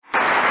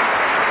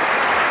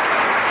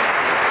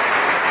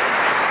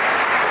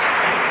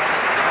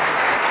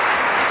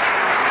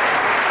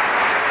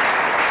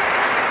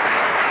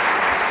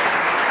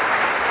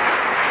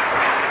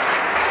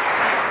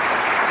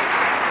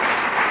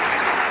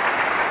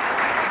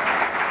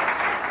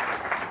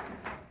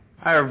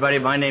Hi, everybody.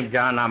 My name's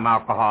John. I'm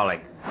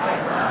alcoholic.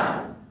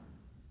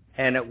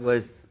 And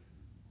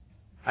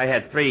I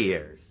had 3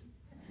 years.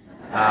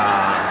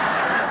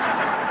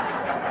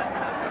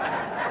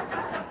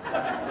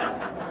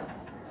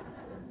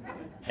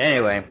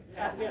 Anyway,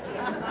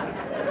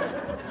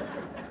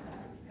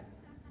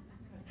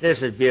 this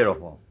is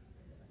beautiful.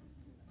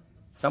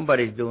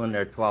 Somebody's doing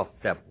their 12th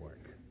step work.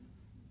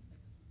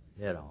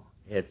 You know,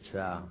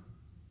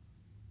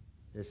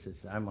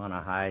 I'm on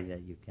a high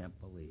that you can't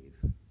believe.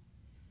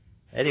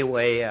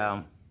 Anyway,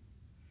 I'm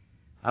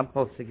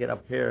supposed to get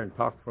up here and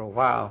talk for a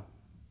while.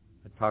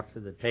 I talk to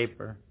the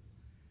taper.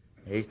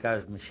 He's got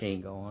his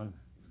machine going.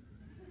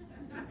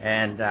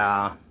 And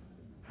I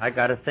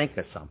got to think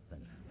of something.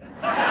 It's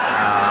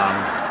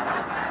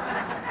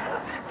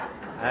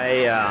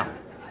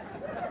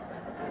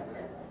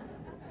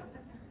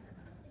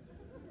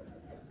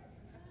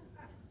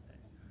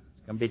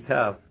going to be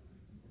tough.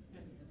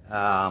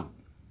 My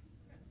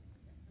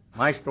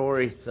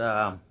story's,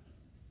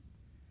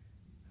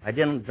 I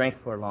didn't drink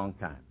for a long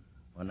time.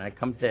 When I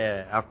come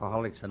to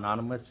Alcoholics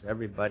Anonymous,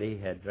 everybody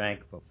had drank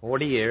for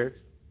 40 years,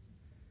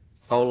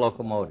 stole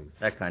locomotives,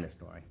 that kind of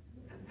story.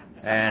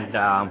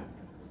 And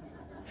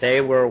they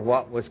were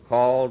what was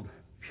called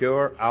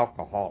pure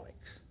alcoholics,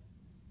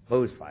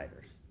 booze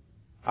fighters.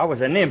 I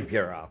was an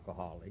impure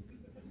alcoholic.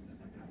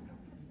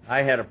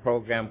 I had a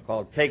program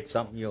called Take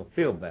Something, You'll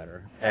Feel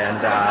Better. And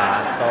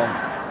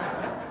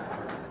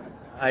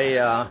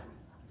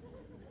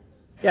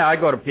I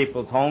go to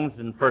people's homes,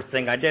 and the first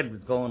thing I did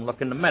was go and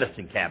look in the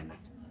medicine cabinet,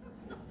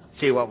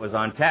 see what was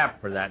on tap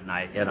for that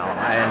night, you know.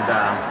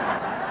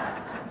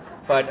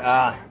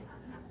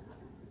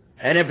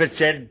 And if it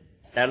said,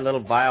 that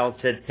little vial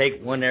said,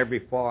 take one every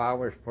 4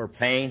 hours for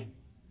pain,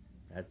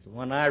 that's the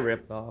one I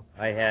ripped off.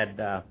 I had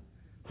a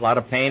lot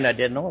of pain I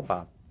didn't know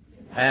about.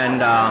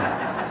 And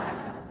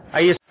I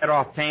used to get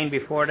off pain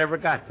before it ever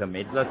got to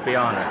me, let's be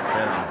honest,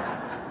 you know.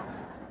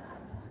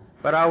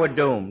 But I was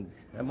doomed.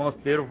 The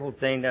most beautiful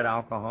thing that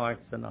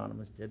Alcoholics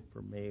Anonymous did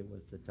for me was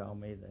to tell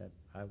me that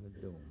I was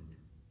doomed,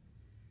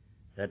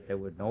 that there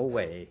was no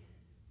way,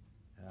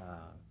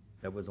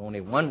 there was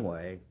only one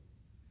way,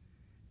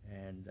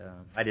 and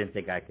I didn't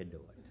think I could do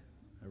it.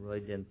 I really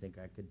didn't think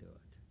I could do it.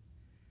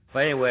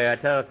 But anyway, I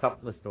tell a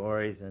couple of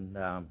stories, and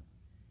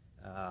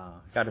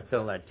got to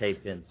fill that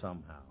tape in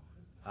somehow.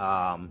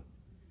 I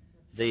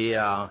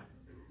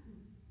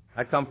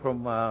come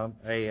from a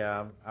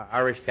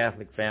Irish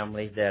Catholic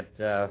family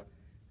that,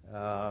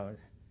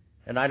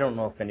 and I don't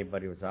know if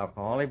anybody was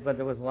alcoholic, but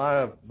there was a lot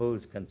of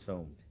booze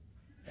consumed.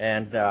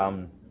 And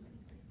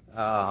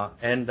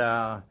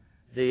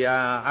the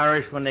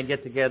Irish, when they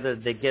get together,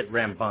 they get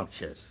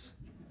rambunctious.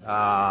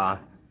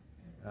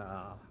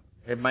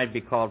 It might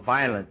be called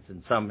violence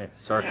in some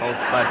circles,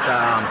 but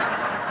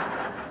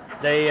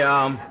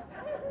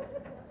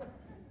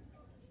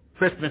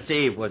Christmas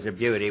Eve was a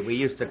beauty. We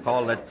used to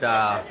call it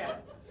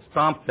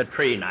Stomp the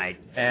Tree Night.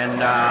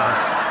 And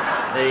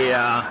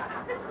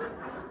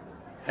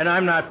and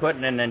I'm not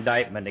putting an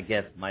indictment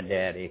against my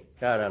daddy.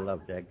 God, I love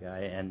that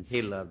guy, and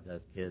he loved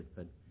us kids,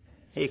 but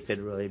he could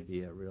really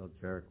be a real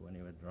jerk when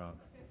he was drunk.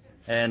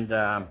 And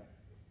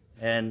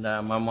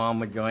my mom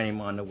would join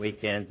him on the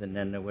weekends, and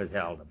then there was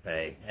hell to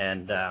pay.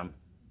 And a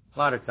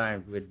lot of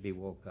times we'd be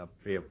woke up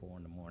 3 or 4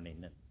 in the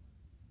morning, and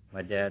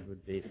my dad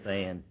would be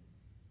saying,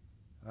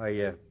 "Are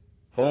you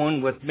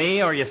going with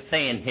me, or are you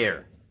staying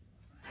here?"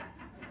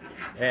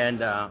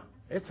 And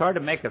it's hard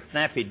to make a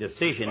snappy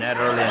decision that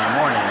early in the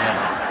morning, you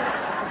know.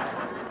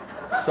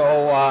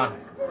 So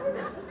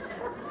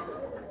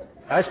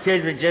us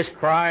kids would just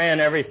cry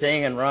and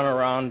everything and run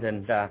around,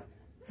 and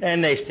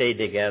they stayed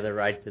together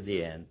right to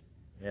the end,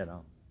 you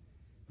know.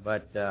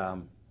 But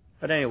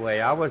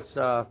anyway, I was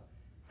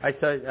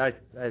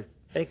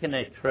taking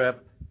a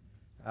trip,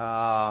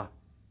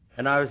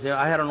 and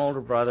I had an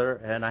older brother,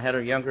 and I had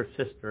a younger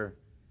sister,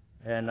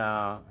 and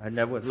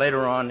there was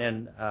later on,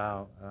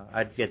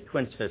 I'd get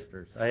twin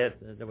sisters.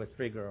 There were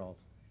 3 girls,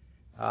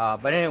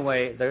 but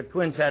anyway, the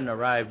twins hadn't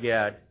arrived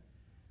yet.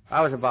 I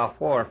was about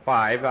 4 or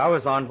 5. I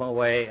was on my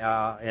way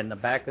in the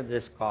back of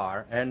this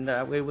car, and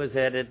we was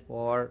headed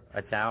for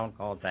a town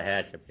called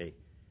Tehachapi.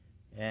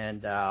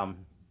 And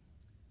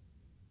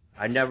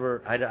I'd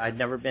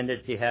never been to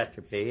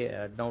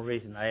Tehachapi. No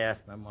reason. I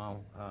asked my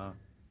mom,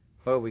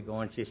 where are we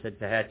going? She said,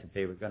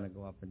 Tehachapi. We're going to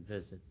go up and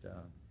visit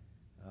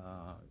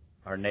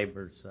our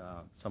neighbors,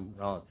 some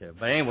relative.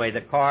 But anyway,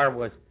 the car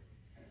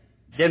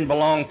didn't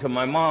belong to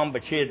my mom,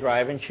 but she was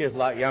driving. She was a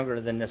lot younger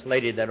than this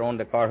lady that owned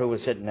the car who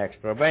was sitting next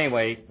to her. But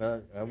anyway,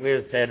 we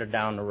was headed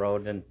down the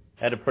road and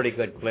had a pretty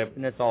good clip,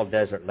 and it's all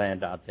desert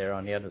land out there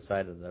on the other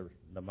side of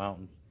the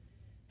mountains.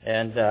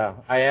 And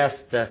I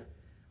asked to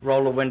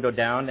roll the window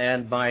down,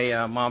 and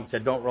my mom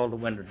said, "Don't roll the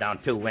window down,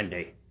 too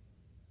windy."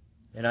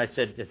 And I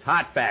said, "It's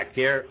hot back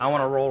here. I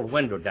want to roll the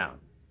window down."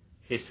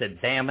 She said,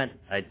 "Damn it,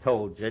 I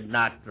told you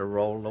not to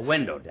roll the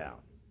window down."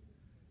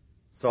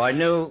 So I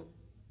knew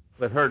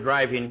with her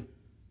driving,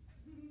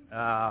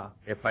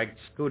 if I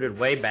scooted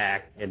way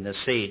back in the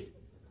seat,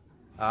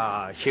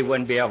 she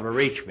wouldn't be able to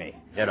reach me,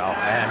 you know.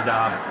 And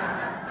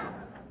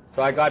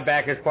So I got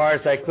back as far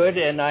as I could,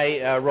 and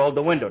I rolled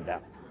the window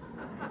down.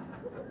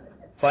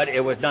 But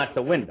it was not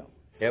the window.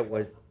 It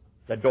was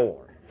the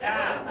door.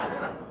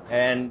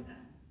 And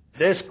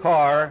this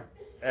car,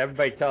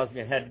 everybody tells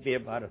me it had to be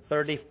about a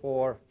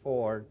 34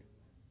 Ford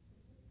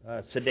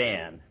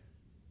sedan.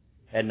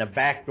 And the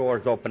back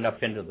doors opened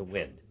up into the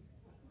wind.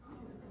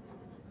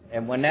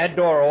 And when that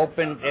door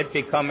opened, it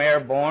became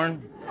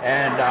airborne,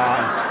 and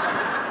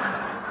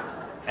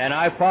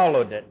I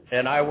followed it,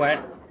 and I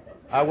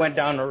went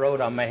down the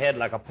road on my head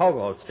like a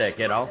pogo stick,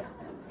 you know.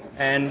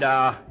 And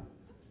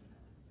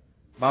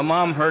my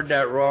mom heard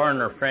that roar, and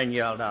her friend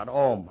yelled out,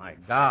 "Oh my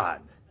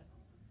God!"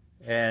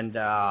 And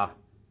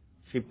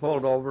she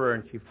pulled over,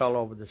 and she fell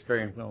over the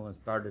steering wheel and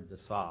started to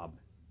sob.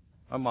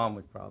 My mom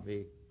was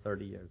probably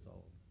 30 years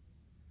old.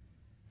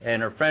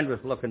 And her friend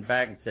was looking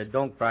back and said,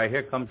 "Don't cry,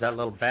 here comes that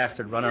little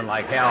bastard running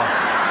like hell."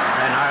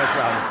 And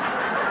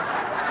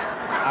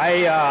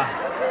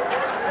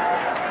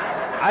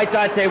I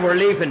thought they were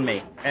leaving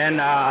me.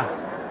 And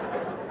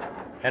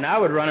I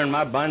was running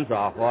my buns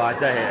off, well, I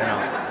tell you, you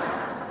know.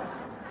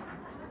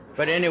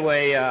 But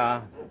anyway,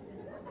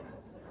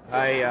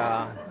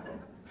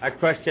 I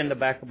crushed in the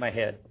back of my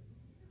head.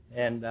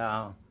 And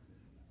I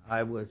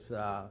always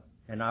thought,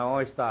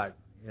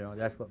 you know,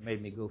 that's what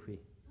made me goofy.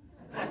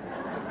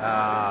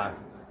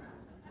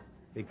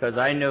 Because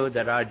I knew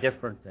that I was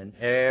different than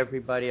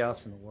everybody else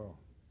in the world.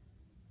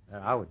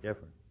 I was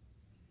different.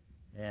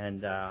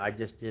 And I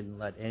just didn't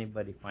let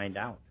anybody find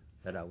out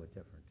that I was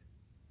different.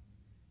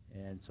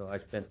 And so I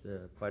spent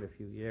quite a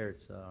few years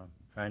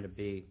trying to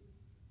be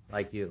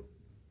like you.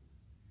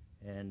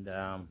 And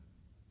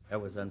that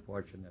was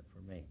unfortunate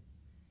for me.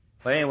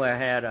 But anyway, I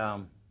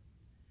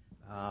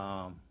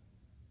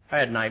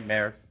had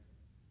nightmares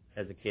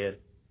as a kid.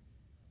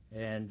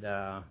 And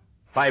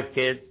 5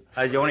 kids.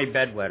 I was the only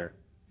bedwetter.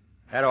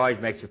 That always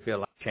makes you feel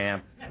like a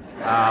champ.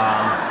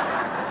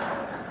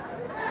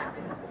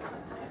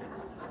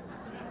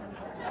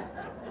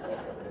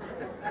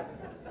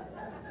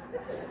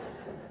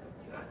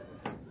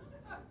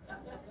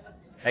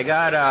 I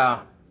got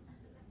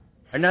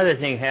another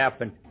thing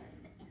happened,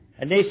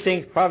 and these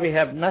things probably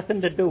have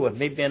nothing to do with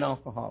me being an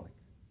alcoholic,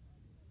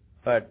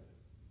 but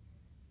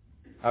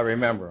I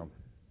remember them.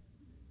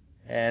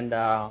 And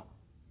I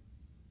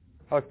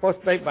was supposed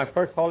to make my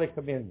first Holy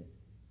Communion.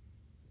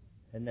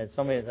 And then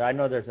I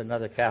know there's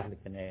another Catholic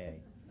in AA.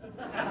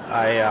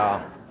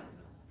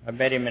 I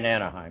met him in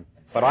Anaheim.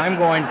 But I'm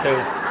going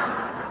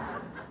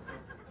to...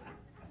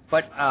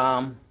 But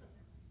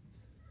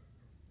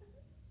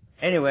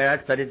anyway,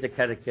 I studied the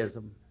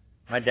catechism.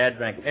 My dad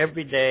drank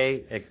every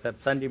day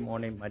except Sunday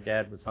morning. My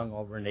dad was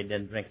hungover and they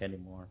didn't drink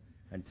anymore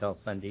until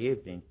Sunday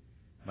evening.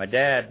 My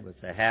dad was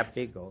a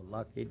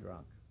happy-go-lucky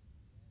drunk.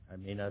 I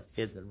mean, us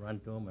kids would run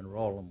to him and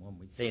roll him when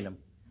we seen him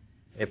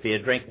if he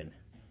was drinking.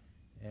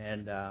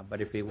 And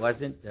but if he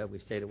wasn't, we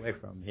stayed away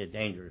from him. He was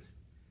dangerous.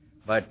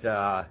 But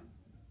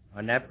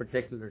on that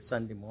particular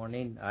Sunday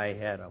morning, I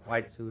had a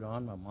white suit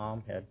on. My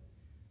mom had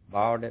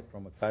borrowed it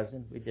from a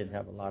cousin. We didn't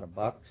have a lot of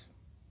bucks.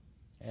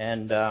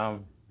 And the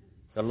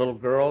little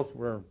girls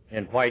were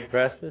in white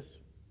dresses.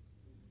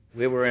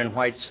 We were in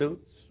white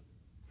suits.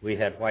 We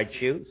had white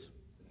shoes.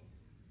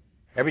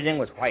 Everything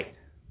was white.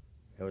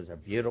 It was a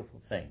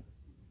beautiful thing.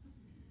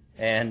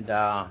 And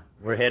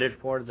we're headed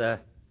for the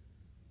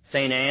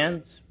St.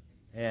 Anne's,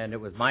 and it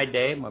was my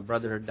day. My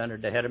brother had done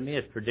it ahead of me.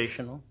 It's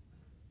traditional.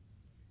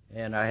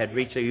 And I had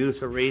reached a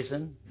use of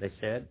reason, they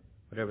said,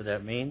 whatever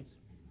that means.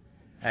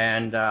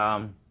 And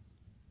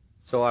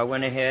so I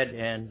went ahead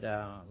and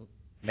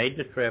made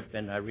the trip,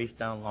 and I reached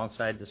down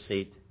alongside the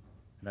seat,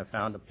 and I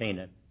found a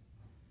peanut,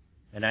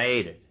 and I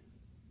ate it.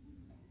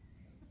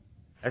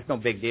 That's no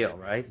big deal,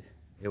 right?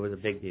 It was a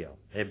big deal.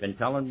 They've been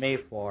telling me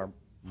for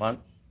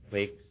months,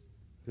 weeks,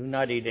 do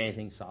not eat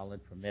anything solid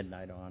from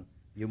midnight on.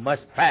 You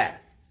must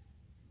fast.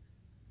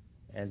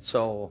 And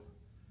so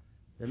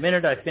the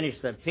minute I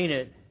finished that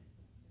peanut,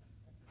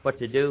 what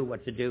to do.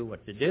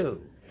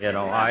 You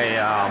know,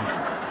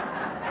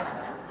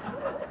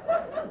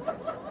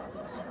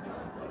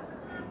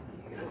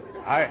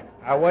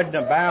 I wasn't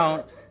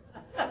about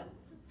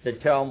to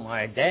tell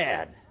my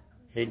dad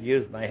he'd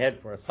use my head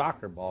for a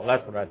soccer ball.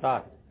 That's what I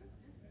thought.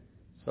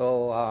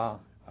 So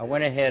I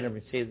went ahead and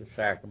received the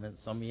sacrament.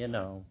 Some of you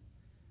know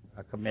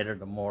I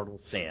committed a mortal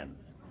sin.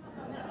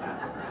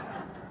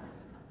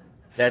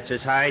 That's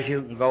as high as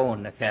you can go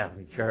in the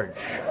Catholic Church.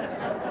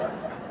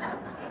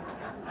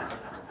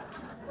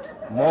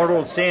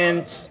 Mortal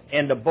sins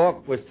in the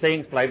book was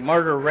things like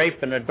murder,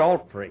 rape, and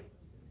adultery.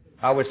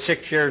 I was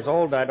 6 years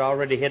old. I'd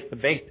already hit the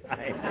big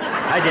time.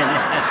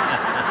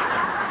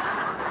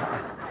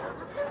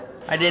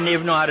 I didn't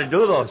even know how to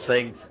do those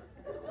things.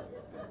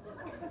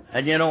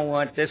 And you know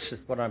what? This is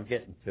what I'm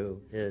getting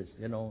to is,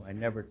 you know, I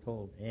never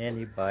told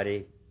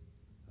anybody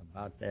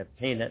about that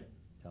peanut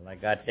till I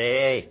got to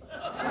AA.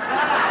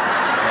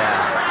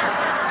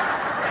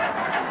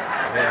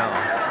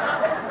 Yeah.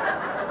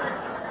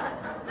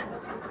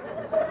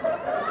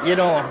 You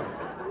know,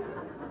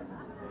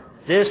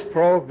 this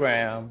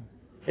program,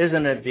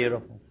 isn't it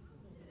beautiful?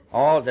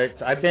 all that.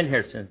 I've been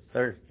here since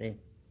Thursday,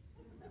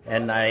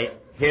 and I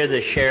hear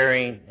the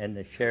sharing, and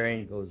the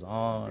sharing goes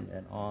on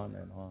and on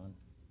and on.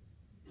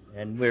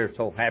 And we're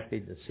so happy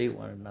to see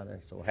one another,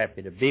 so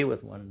happy to be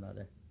with one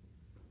another,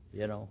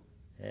 you know.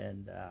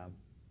 And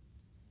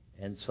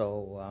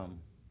so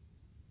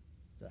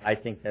I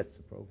think that's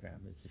the program,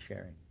 is the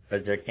sharing.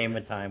 Because there came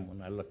a time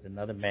when I looked at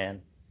another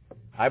man,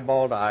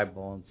 eyeball to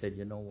eyeball, and said,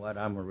 you know what,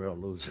 I'm a real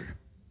loser.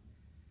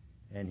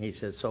 And he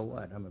said, so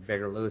what? I'm a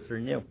bigger loser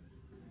than you.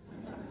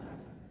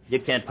 You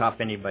can't top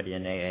anybody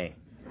in AA.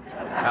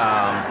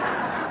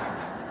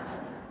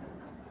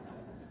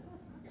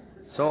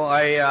 So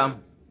I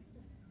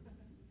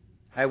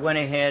went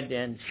ahead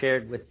and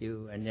shared with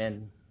you, and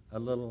then a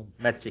little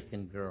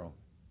Mexican girl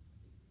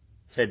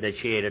said that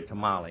she ate a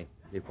tamale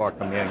before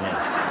communion.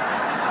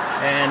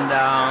 And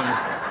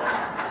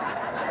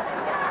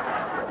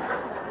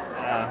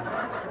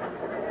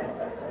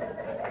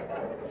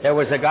there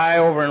was a guy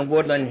over in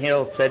Woodland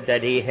Hills said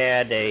that he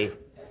had a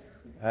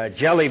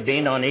jelly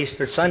bean on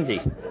Easter Sunday.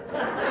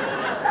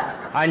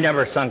 I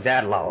never sunk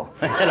that low.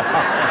 You know?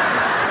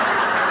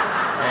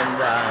 And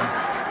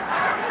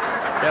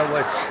there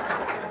was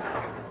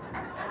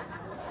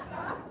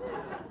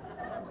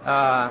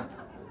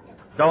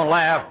don't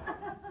laugh.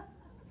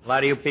 A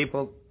lot of you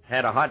people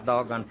had a hot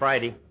dog on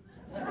Friday.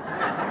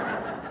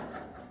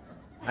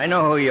 I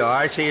know who you are.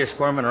 I see you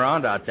squirming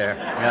around out there.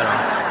 You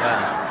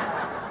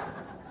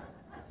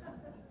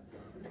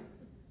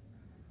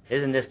know.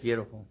 Isn't this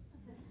beautiful?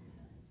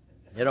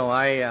 You know,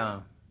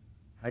 I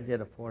did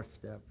a 4th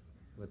step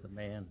with a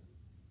man,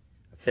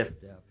 a 5th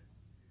step,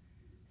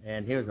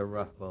 and he was a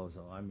rough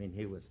bozo. I mean,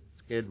 he was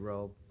skid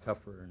row,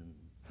 tougher and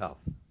tough.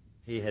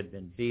 He had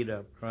been beat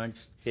up, crunched,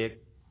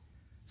 kicked,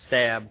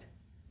 stabbed,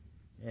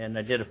 and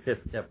I did a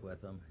 5th step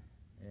with him,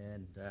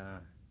 and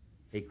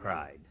he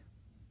cried.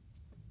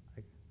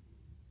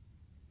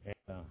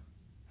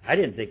 I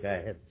didn't think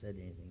I had said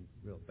anything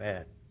real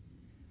bad,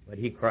 but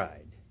he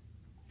cried.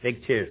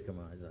 Big tears come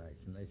out of his eyes,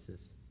 and I says,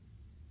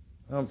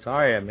 oh, I'm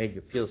sorry I made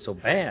you feel so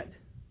bad.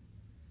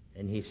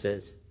 And he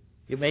says,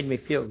 you made me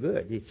feel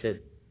good. He said,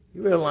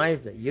 you realize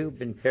that you've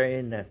been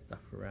carrying that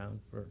stuff around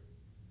for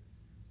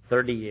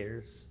 30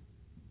 years,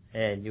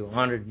 and you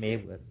honored me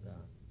with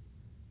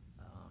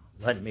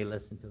letting me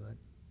listen to it.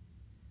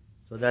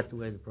 So that's the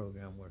way the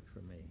program works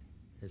for me.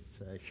 It's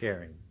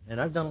sharing.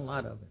 And I've done a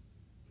lot of it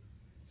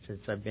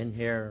since I've been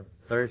here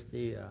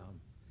Thursday.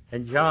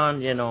 And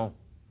John, you know,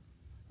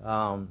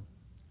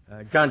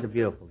 John's a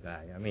beautiful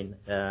guy. I mean,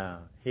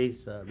 he's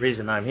the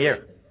reason I'm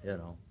here, you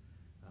know.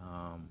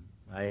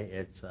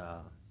 I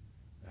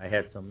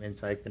had some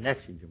inside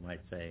connections, you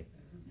might say,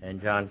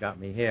 and John got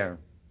me here.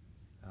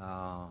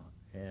 But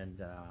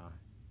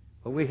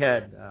we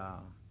had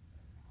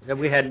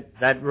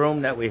that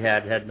room that we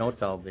had no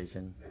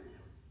television,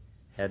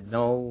 had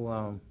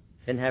no,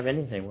 didn't have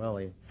anything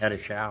really. Had a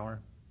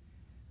shower.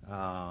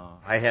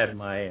 I had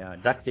my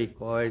duct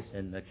decoys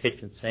in the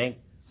kitchen sink,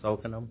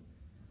 soaking them,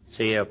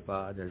 see if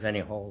there's any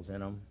holes in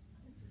them.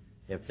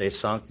 If they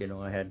sunk, you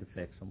know, I had to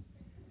fix them.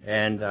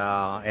 And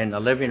in the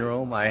living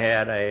room, I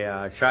had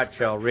a shot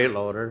shell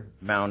reloader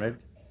mounted,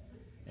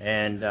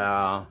 and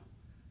I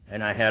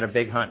had a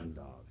big hunting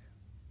dog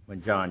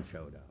when John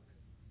showed up.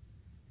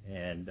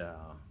 And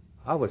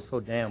I was so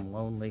damn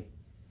lonely.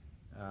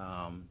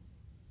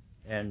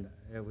 And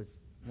it was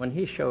when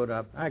he showed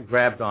up, I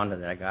grabbed onto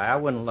that guy. I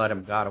wouldn't let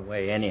him get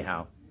away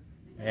anyhow.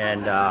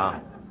 And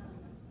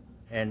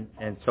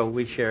so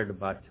we shared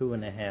about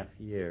 2.5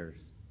 years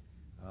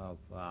of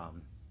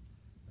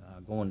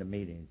going to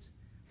meetings.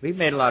 We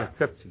made a lot of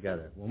trips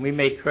together. When we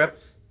made trips,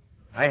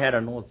 I had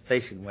an old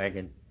station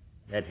wagon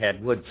that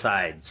had wood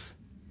sides.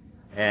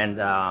 And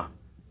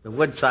the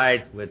wood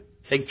sides with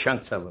big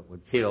chunks of it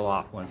would peel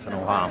off once in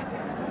a while.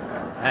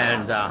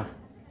 And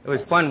it was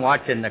fun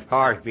watching the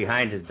cars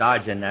behind us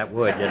dodging that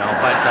wood, you know.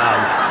 But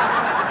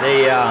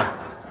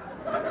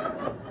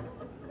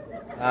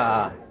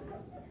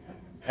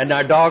and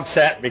our dog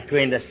sat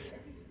between us,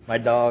 my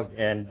dog,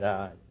 and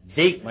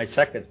Deke, my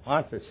second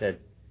sponsor, said,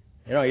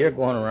 you know, you're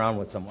going around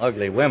with some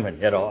ugly women,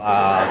 you know.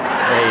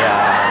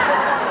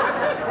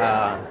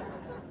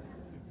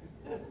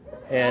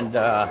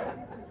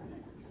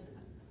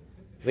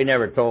 We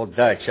never told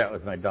Dutch. That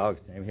was my dog's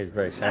name. He's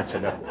very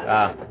sensitive.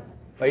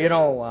 But, you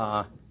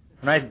know,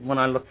 when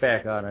I look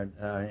back on it,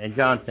 and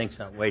John thinks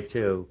that way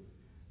too,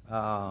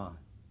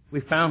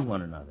 we found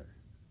one another,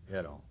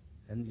 you know,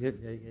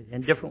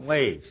 in different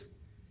ways.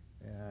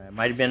 It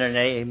might have been an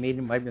AA meeting,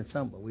 it might have been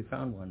some, but we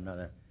found one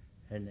another.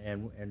 And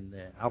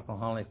the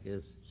alcoholic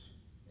is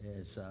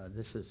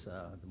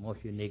the most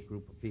unique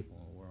group of people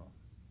in the world.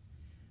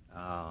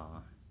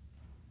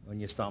 When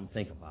you stop and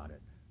think about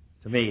it,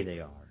 to me they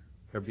are.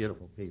 They're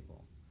beautiful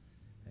people,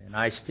 and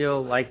I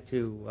still like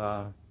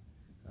to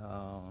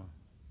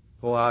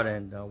go out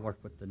and work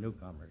with the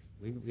newcomers.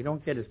 We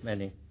don't get as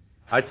many.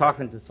 I was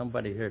talking to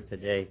somebody here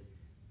today.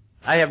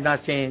 I have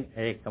not seen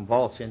a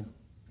convulsion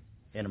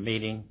in a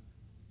meeting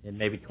in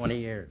maybe 20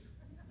 years,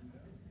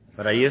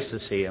 but I used to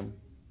see them.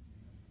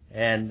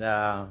 And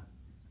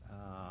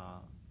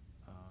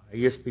it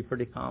used to be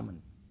pretty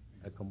common.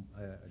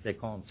 They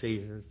call them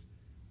seizures.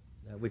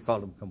 We call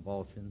them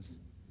convulsions.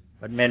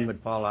 But men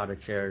would fall out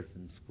of chairs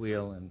and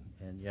squeal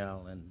and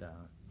yell and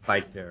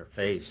fight their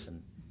face,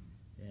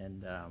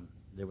 and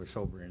they were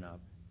sobering up.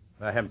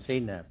 But I haven't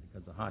seen that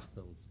because the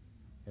hospitals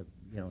have,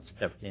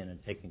 stepped in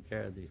and taken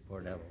care of these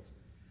poor devils.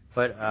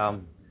 But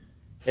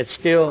it's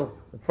still,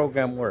 the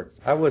program works.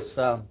 I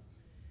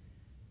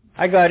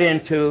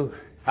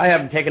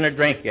haven't taken a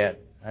drink yet.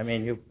 I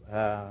mean,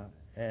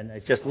 and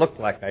it just looked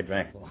like I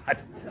drank a lot.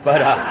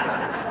 But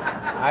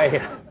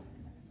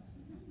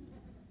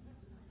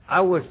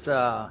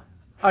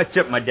I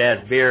sipped my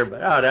dad's beer, but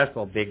that's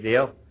no big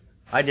deal.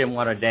 I didn't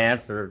want to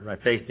dance, or my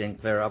face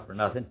didn't clear up or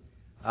nothing.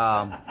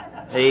 But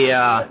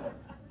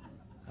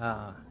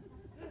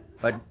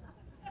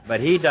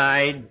he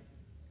died,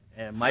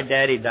 and my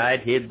daddy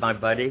died. He was my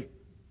buddy.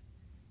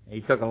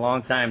 He took a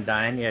long time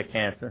dying. He had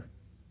cancer,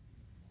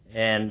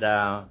 and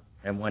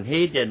when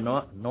he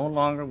no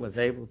longer was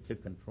able to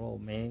control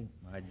me,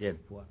 I did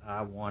what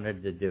I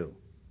wanted to do.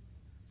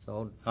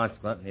 So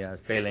consequently, I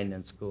was failing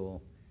in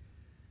school,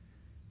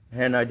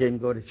 and I didn't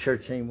go to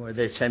church anymore.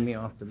 They send me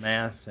off to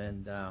mass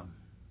and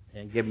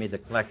give me the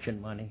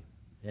collection money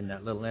in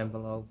that little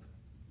envelope,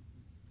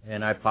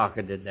 and I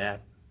pocketed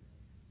that,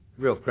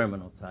 real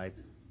criminal type.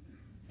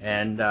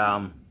 And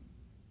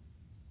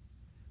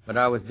but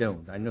I was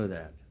doomed. I knew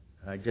that.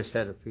 I just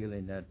had a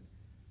feeling that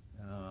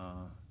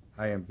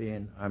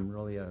I'm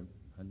really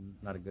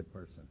not a good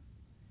person.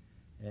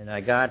 And I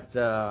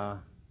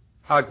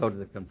would go to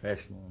the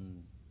confessional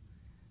and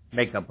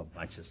make up a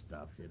bunch of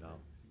stuff,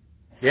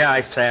 Yeah,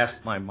 I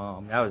sassed my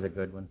mom. That was a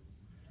good one.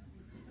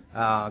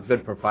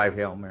 Good for 5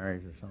 Hail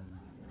Marys or something.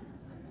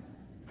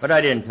 But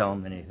I didn't tell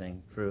him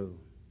anything true.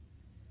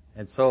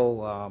 And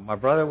so my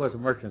brother was a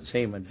merchant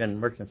seaman, been a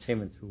merchant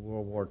seaman through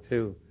World War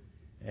II,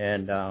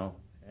 and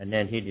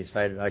then he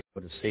decided I should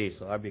go to sea,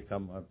 so I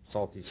become a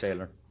salty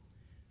sailor.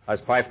 I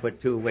was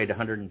 5'2", weighed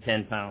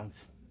 110 pounds.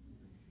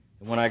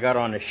 And when I got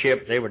on the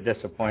ship, they were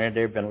disappointed.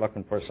 They'd been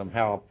looking for some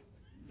help.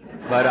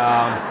 But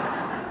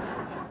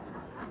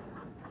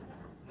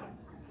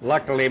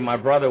luckily, my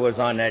brother was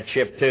on that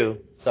ship too.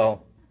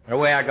 So the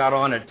way I got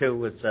on it too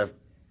was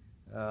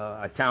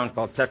a town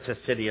called Texas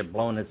City had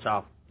blown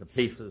itself to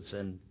pieces,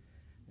 and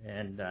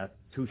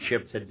 2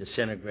 ships had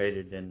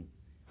disintegrated, and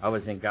I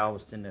was in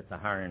Galveston at the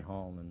hiring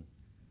home, and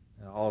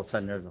all of a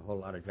sudden there's a whole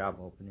lot of job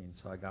openings,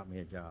 so I got me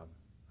a job.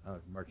 I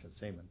was a merchant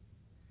seaman,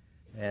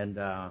 and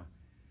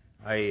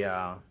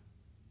I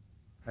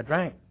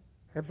drank.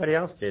 Everybody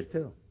else did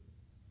too,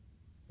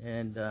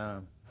 and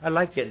I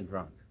liked getting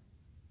drunk,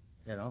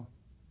 and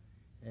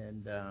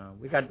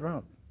we got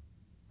drunk.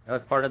 That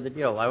was part of the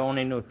deal. I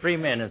only knew 3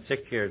 men in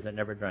 6 years that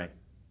never drank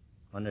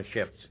on the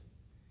ships.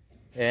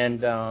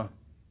 And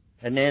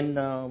then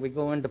we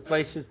go into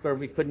places where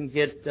we couldn't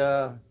get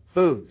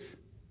foods,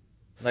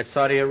 like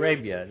Saudi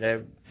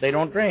Arabia. They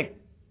don't drink.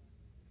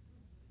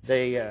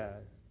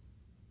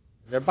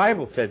 Their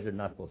Bible says they're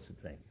not supposed to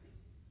drink.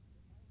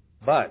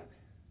 But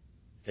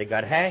they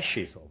got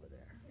hashies over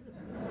there.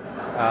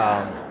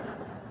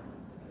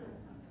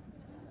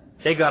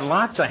 They got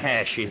lots of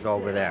hashies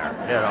over there,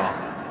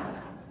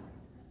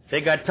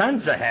 They got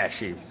tons of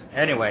hashies.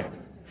 Anyway,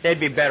 they'd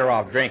be better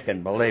off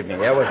drinking, believe me.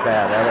 It was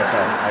bad.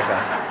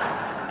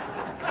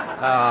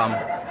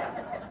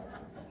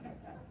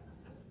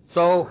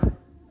 So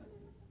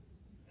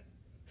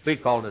we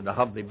called it a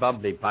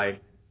hubbly-bubbly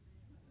pipe.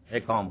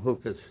 They call them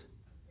hookahs.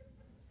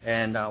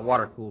 And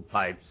water-cooled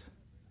pipes,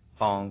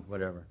 pongs,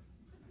 whatever.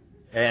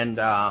 And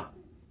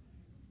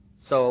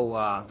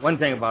so one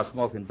thing about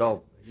smoking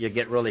dope, you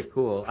get really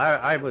cool.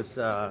 I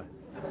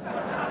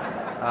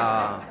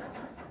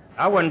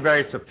wasn't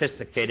very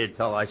sophisticated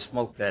till I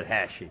smoked that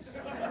hashies.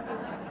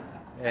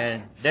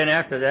 And then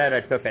after that,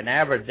 I took an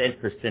average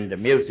interest into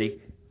music.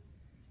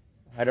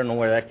 I don't know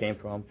where that came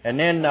from. And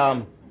then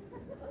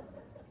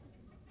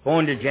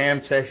going to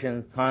jam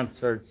sessions,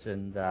 concerts,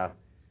 and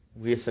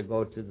we used to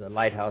go to the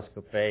Lighthouse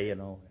Cafe.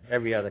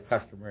 Every other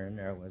customer in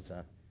there was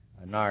a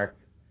narc.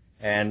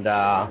 And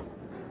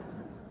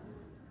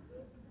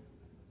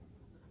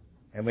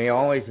we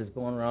always was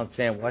going around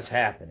saying, "What's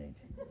happening?"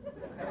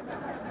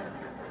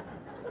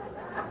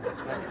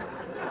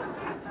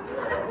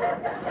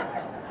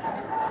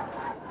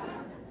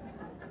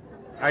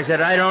 I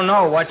said, "I don't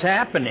know what's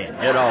happening."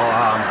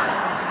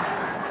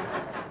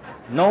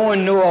 No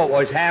one knew what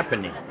was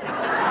happening.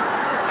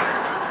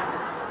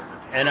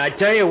 And I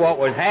tell you what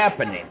was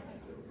happening.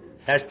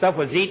 That stuff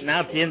was eating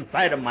out the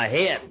inside of my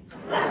head.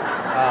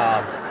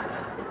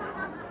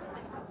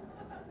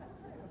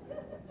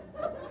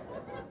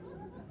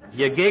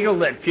 You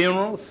giggled at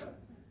funerals.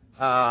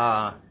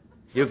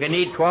 You can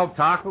eat 12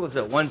 tacos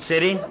at one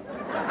sitting.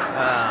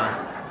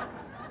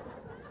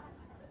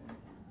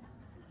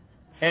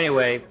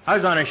 Anyway, I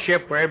was on a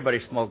ship where everybody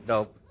smoked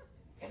dope.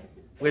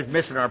 We was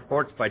missing our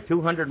ports by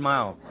 200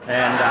 miles.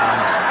 And,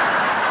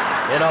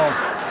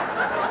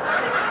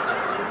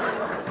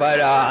 but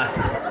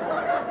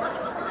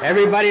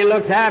everybody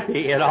looked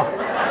happy,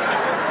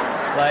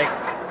 Like,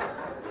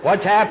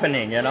 what's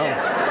happening,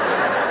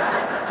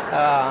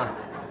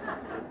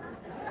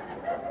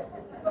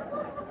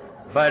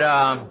 But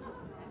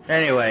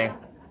anyway,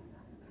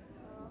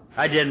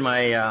 I did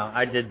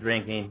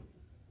drinking,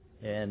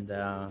 and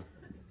I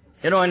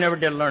never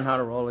did learn how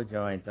to roll a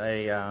joint.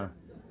 I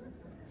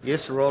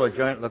used to roll a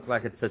joint look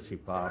like a Tootsie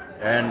Pop,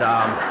 and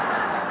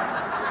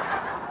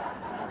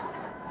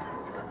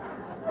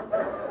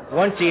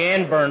once the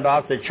end burned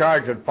off, the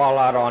charge would fall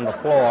out on the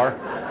floor.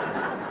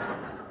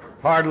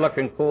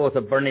 Hard-looking cool with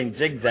a burning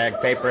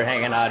zigzag paper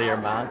hanging out of your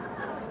mouth.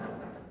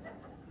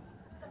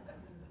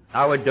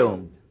 I was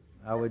doomed.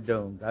 I was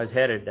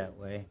headed that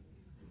way.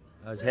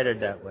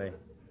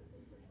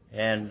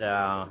 And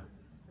I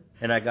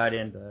got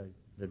into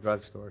the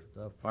drugstore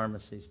stuff,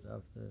 pharmacy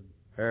stuff, the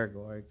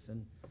Paragoics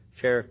and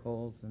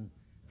Chericols, and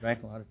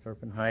drank a lot of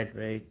terpene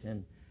hydrate,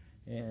 and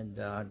it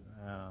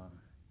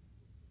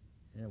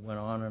went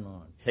on and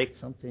on. Take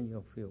something,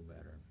 you'll feel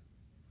better.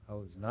 I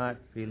was not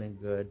feeling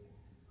good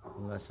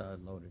unless I was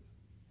loaded.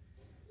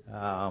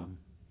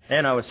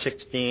 And I was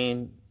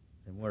 16,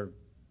 and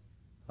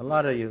a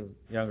lot of you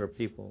younger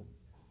people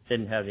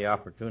didn't have the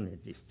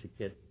opportunities to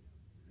get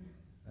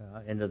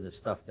into the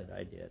stuff that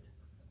I did.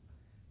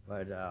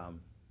 But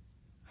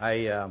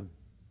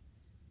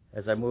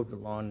as I moved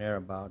along there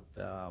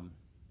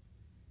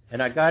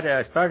and I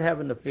started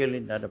having the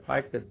feeling that if I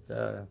could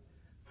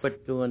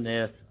quit doing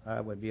this, I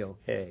would be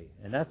okay.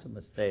 And that's a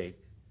mistake.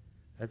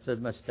 That's a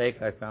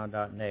mistake I found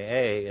out in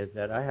AA, is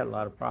that I had a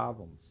lot of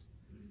problems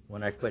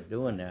when I quit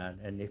doing that,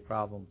 and these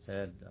problems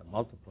had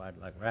multiplied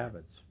like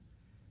rabbits.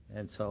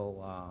 And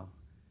so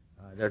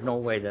there's no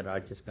way that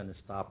I'm just going to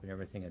stop and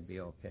everything would be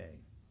okay.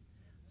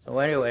 So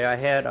anyway, I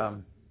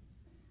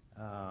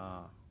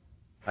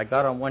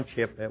got on one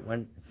ship that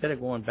went, instead of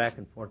going back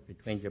and forth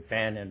between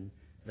Japan and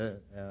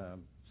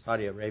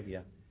Saudi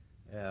Arabia,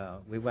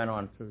 we went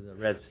on through the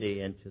Red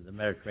Sea into the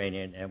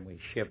Mediterranean, and we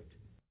shipped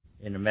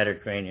in the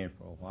Mediterranean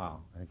for a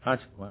while. And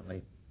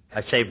consequently,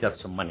 I saved up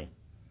some money.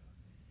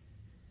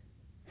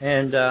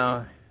 And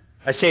I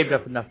saved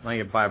up enough money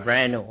to buy a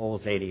brand new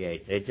Olds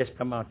 88. They had just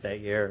come out that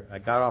year. I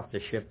got off the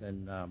ship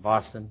in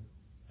Boston,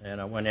 and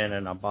I went in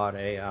and I bought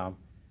a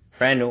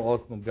brand new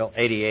Oldsmobile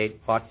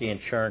 88, bought the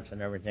insurance and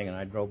everything, and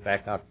I drove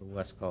back out to the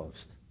West Coast.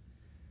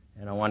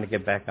 And I wanted to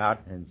get back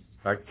out and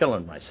start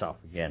killing myself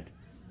again,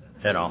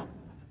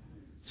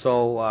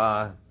 So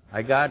I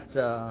got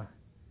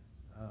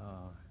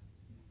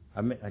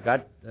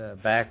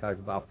back. I was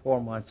about 4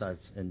 months. I was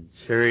in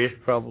serious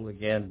trouble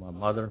again. My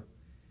mother,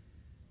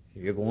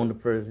 you're going to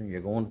prison,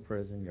 your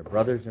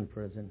brother's in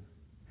prison,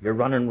 you're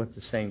running with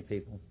the same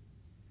people.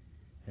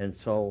 And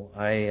so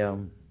I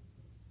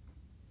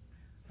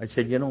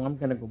said, I'm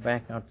going to go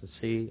back out to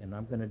sea, and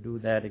I'm going to do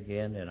that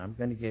again, and I'm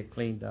going to get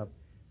cleaned up,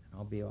 and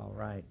I'll be all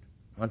right.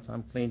 Once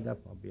I'm cleaned up,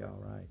 I'll be all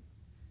right.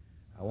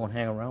 I won't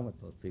hang around with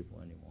those people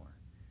anymore.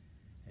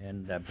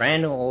 And a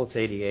brand new Olds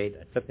 88,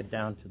 I took it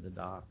down to the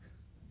dock,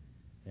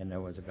 and there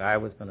was a guy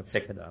who was going to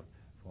pick it up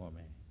for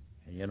me.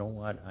 And you know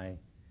what?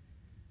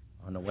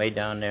 On the way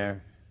down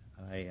there,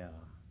 I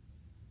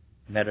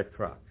met a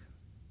truck.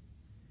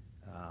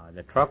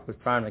 The truck was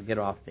trying to get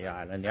off the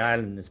island. The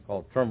island is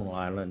called Terminal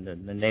Island,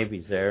 and the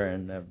Navy's there,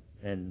 and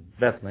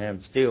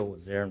Bethlehem Steel was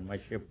there, and my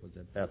ship was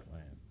at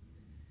Bethlehem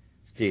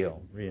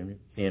Steel,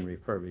 being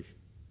refurbished.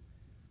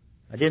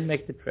 I didn't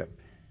make the trip.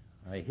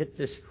 I hit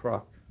this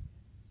truck.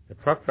 The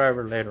truck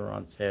driver later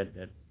on said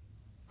that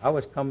I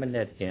was coming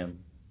at him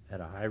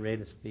at a high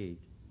rate of speed,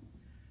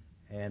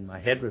 and my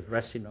head was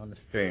resting on the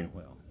steering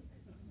wheel.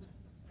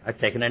 I'd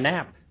taken a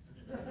nap.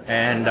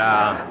 And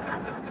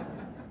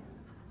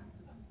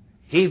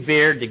he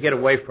veered to get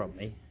away from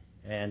me,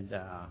 and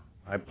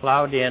I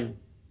plowed in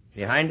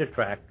behind the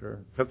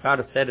tractor, took out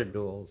a set of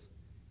duals,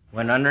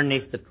 went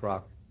underneath the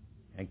truck,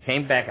 and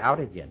came back out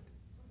again.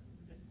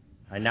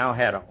 I now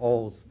had an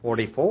Olds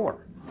 44.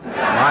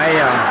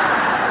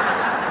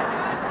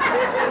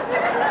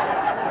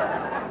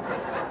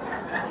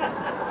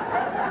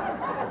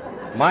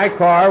 My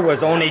car was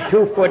only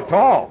 2 foot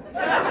tall,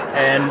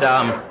 and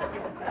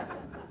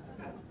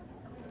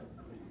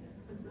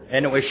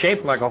it was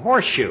shaped like a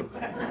horseshoe.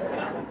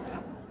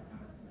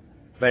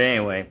 But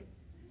anyway,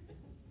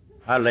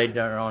 I laid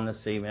there on the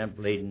cement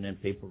bleeding,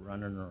 and people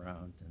running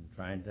around and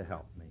trying to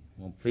help me.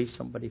 Well, please,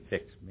 somebody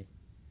fix me.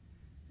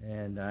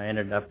 And I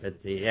ended up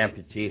at the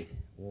amputee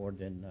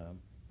ward in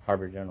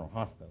Harbor General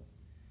Hospital.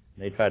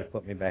 They tried to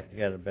put me back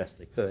together the best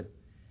they could.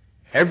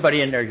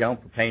 Everybody in there yelling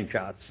for pain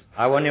shots.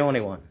 I wasn't the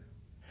only one.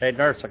 Hey,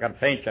 nurse, I got a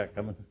pain shot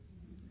coming.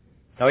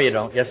 No, you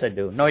don't. Yes, I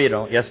do. No, you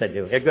don't. Yes, I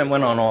do. It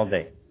went on all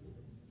day.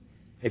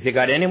 If you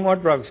got any more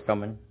drugs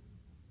coming,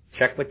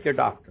 check with your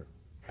doctor.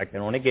 I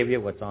can only give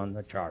you what's on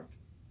the chart.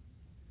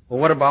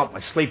 Well, what about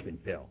my sleeping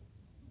pill?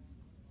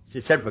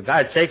 She said, for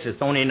God's sakes, it's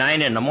only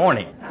 9 in the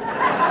morning.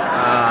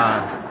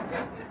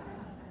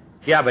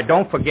 Yeah, but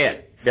don't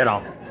forget,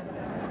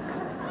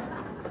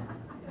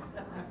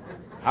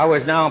 I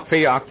was now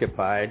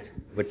preoccupied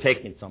with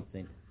taking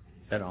something,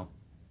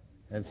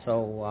 And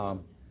so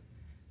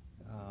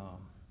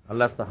I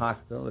left the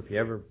hospital. If you're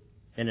ever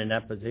in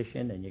that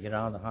position and you get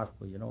out of the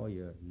hospital,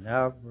 you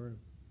never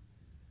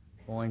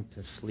going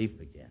to sleep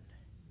again.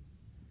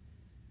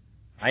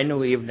 I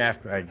knew even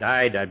after I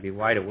died, I'd be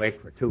wide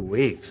awake for 2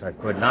 weeks. I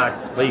could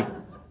not sleep.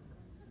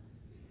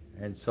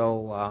 And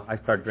so I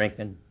started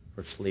drinking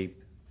for sleep.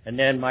 And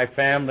then my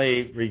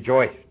family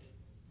rejoiced.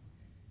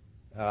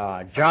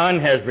 John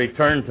has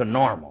returned to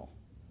normal.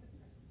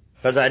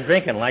 Because I was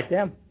drinking like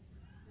them.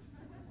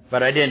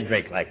 But I didn't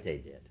drink like they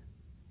did.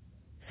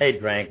 They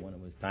drank when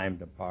it was time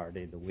to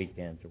party, the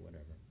weekends or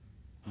whatever.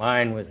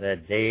 Mine was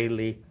that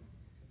daily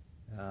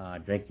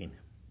drinking.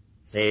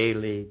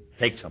 Daily,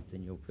 take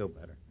something, you'll feel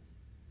better.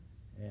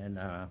 And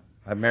I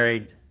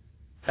married,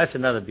 that's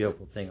another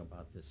beautiful thing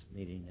about this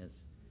meeting is,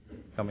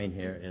 coming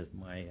here is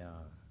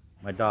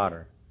my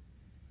daughter,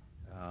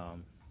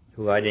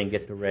 who I didn't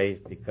get to raise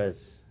because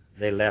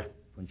they left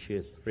when she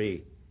was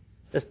 3.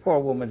 This poor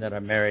woman that I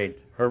married,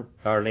 her,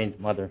 Darlene's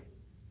mother,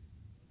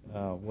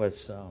 was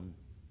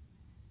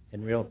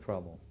in real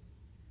trouble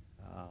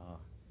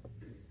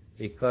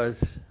because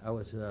I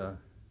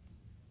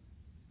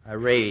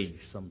raged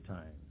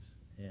sometimes,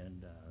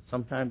 and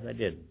sometimes I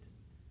didn't.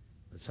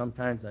 But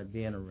sometimes I'd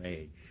be in a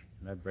rage,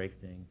 and I'd break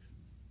things.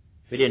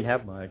 We didn't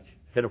have much,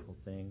 pitiful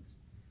things.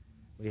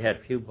 We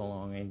had few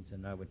belongings,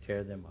 and I would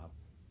tear them up.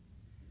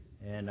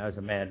 And I was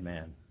a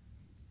madman.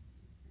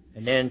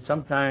 And then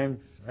sometimes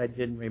I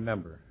didn't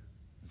remember.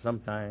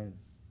 Sometimes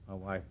my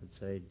wife would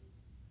say,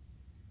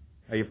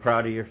 "Are you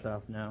proud of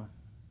yourself now?"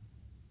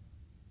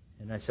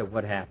 And I said,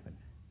 "What happened?"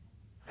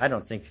 I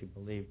don't think she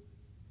believed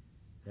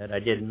that I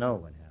didn't know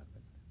what happened.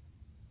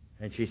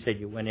 And she said,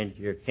 "You went into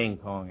your King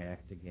Kong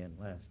act again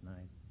last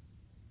night.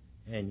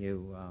 And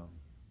you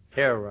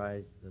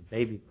terrorized, the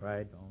baby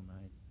cried all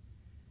night.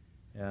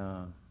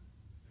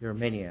 You're a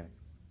maniac."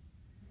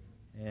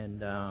 And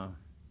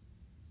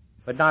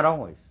but not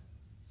always.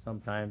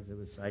 Sometimes it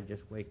was I'd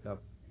just wake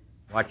up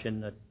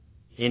watching the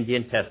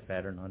Indian test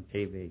pattern on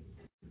TV.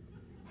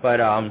 But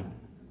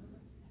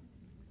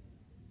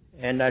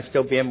and I'd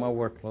still be in my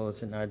work clothes,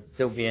 and I'd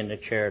still be in the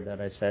chair that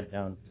I sat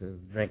down to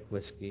drink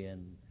whiskey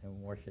and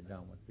wash it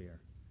down with beer.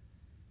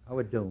 I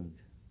was doomed.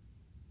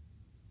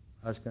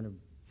 I was going to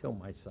kill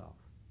myself.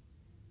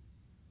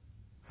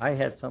 I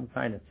had some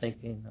kind of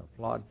thinking, a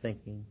flawed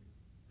thinking,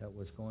 that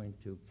was going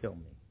to kill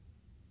me.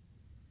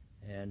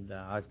 And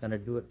I was going to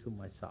do it to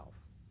myself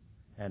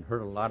and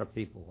hurt a lot of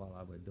people while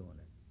I was doing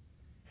it.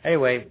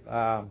 Anyway,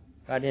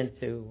 got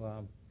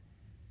into,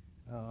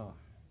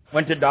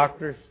 went to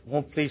doctors.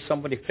 Won't please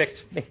somebody fix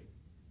me.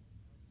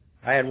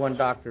 I had one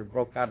doctor who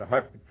broke out a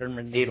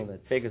hypodermic needle as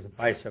big as a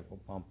bicycle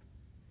pump.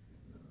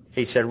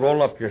 He said,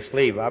 "Roll up your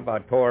sleeve." I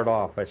about tore it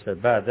off. I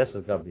said, "Bad, this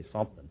is going to be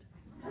something."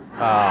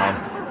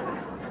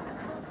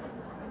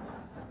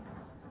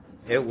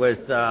 It was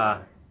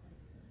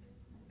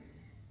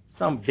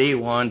some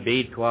B1,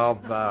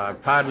 B12,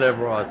 cod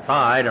liver oil,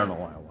 I don't know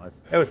what it was.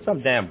 It was some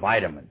damn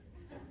vitamin.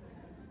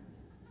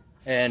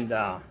 And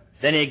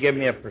then he gave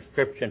me a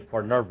prescription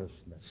for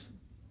nervousness.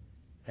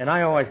 And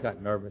I always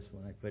got nervous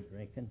when I quit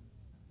drinking.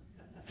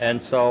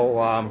 And so,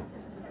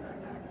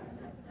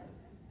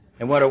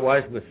 and what it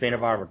was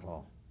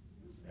phenobarbital.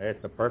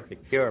 It's a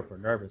perfect cure for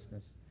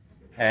nervousness.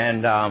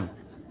 And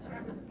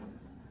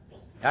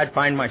I'd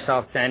find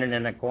myself standing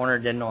in a corner,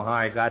 didn't know how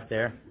I got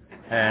there.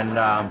 And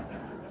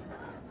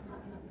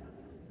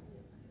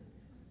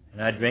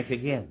I'd drink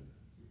again,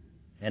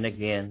 and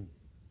again,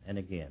 and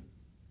again.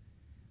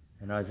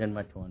 And I was in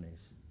my 20s.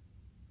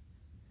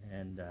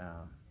 And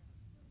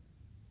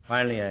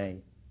finally I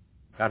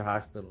got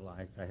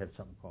hospitalized. I had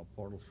something called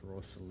portal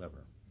cirrhosis of the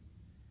liver.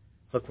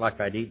 Looked like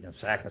I'd eaten a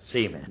sack of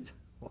cement.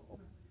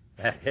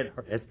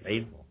 It's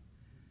painful.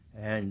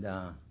 And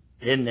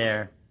in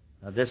there,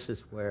 now this is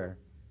where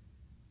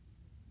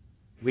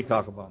we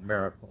talk about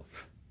miracles.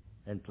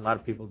 And a lot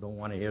of people don't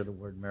want to hear the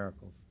word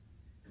miracles.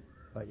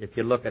 But if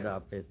you look it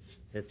up,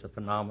 it's a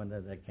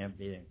phenomenon that can't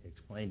be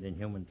explained in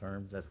human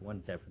terms. That's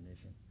one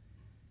definition.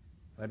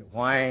 But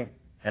why,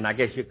 and I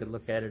guess you could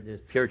look at it as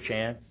pure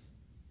chance,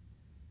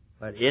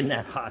 but in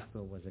that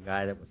hospital was a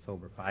guy that was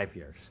sober 5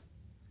 years.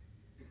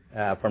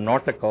 From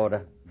North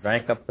Dakota,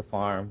 drank up the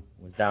farm,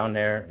 was down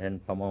there in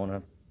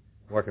Pomona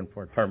working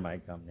for a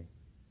termite company.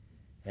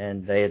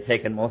 And they had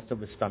taken most of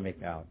his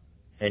stomach out.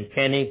 And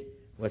Kenny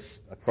was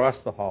across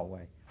the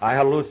hallway. I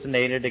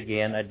hallucinated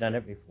again. I'd done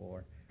it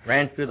before.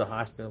 Ran through the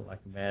hospital like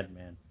a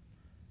madman.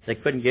 They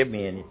couldn't give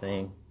me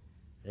anything.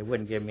 They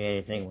wouldn't give me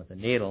anything with a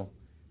needle.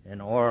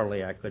 And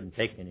orally, I couldn't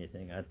take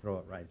anything. I'd throw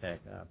it right back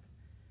up.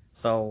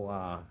 So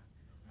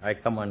I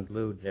come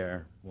unglued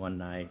there one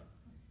night.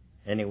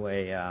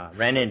 Anyway,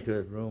 ran into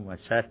his room. I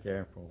sat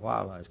there for a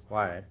while. I was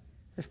quiet.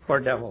 This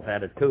poor devil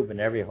had a tube in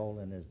every hole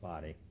in his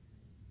body.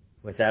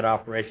 With that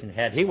operation he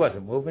had, he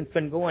wasn't moving,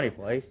 couldn't go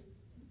anyplace.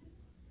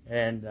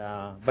 And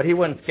but he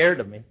wasn't scared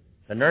of me.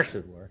 The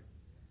nurses were.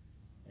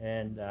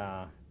 And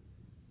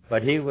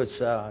but he was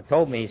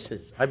told me, he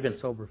says, "I've been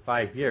sober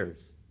 5 years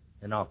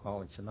in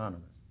Alcoholics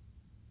Anonymous."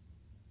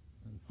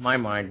 My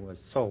mind was,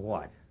 so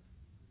what?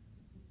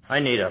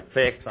 I need a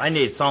fix. I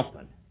need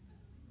something.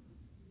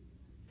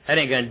 That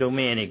ain't going to do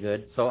me any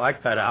good. So I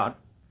cut out.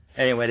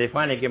 Anyway, they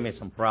finally give me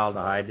some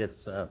formaldehyde.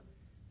 It's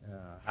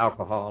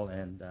alcohol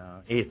and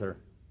ether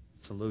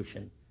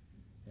solution,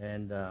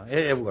 and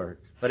it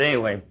works. But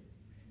anyway,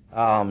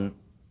 the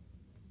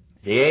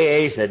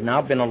AAs had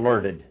now been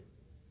alerted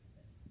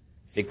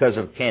because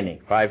of Kenny,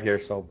 5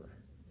 years sober.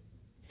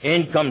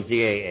 In comes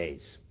the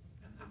AAs.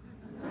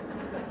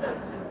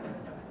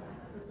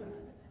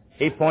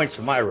 He points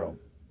to my room.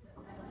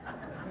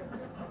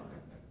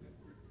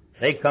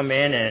 They come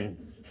in and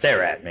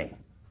stare at me.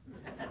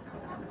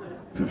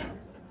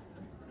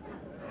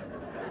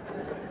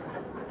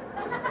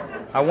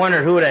 I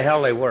wondered who the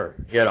hell they were,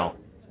 you know.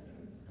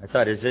 I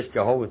thought, is this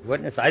Jehovah's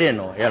Witness? I didn't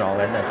know, you know.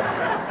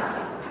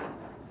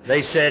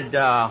 They said,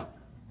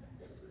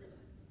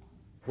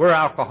 we're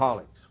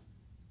alcoholics.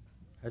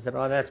 I said,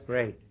 oh, that's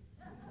great.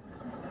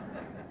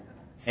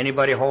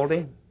 Anybody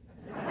holding?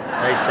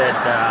 They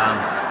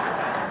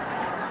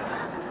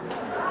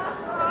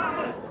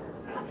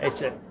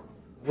said,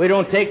 we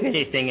don't take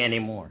anything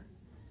anymore.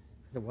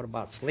 I said, what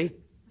about sleep?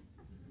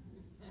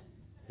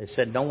 They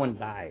said, no one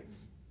dies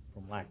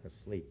from lack of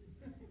sleep.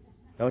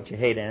 Don't you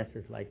hate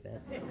answers like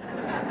that?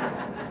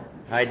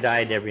 I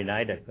died every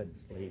night. I couldn't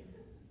sleep.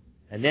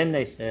 And then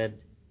they said,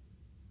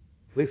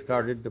 we've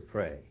started to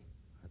pray.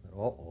 I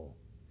thought, uh-oh.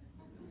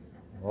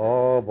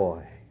 Oh,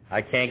 boy.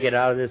 I can't get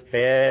out of this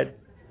bed.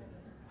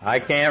 I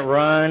can't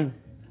run.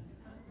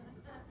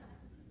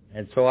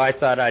 And so I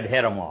thought I'd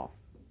head them off.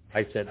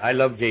 I said, I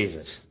love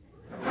Jesus.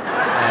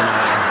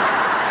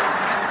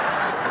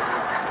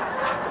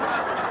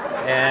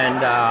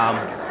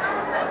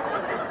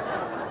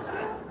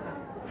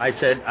 I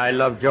said, I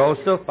love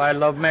Joseph, I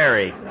love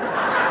Mary, and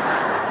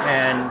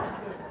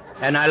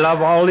I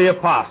love all the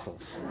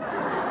apostles.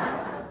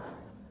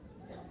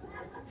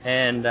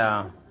 And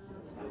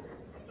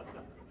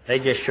they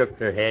just shook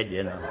their head,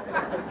 you know.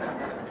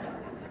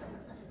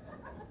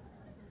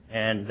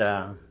 And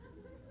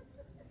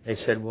they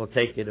said, we'll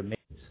take you to meetings.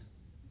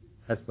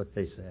 That's what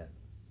they said.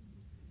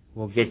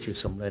 We'll get you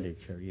some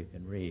literature you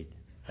can read.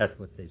 That's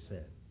what they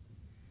said.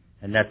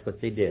 And that's what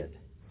they did.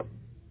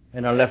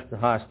 And I left the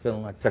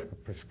hospital and I took a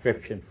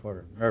prescription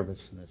for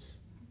nervousness.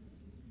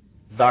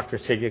 The doctor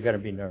said, you're going to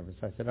be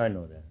nervous. I said, I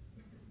know that.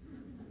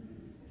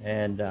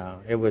 And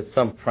it was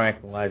some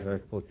tranquilizer. I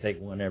was supposed to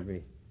take one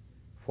every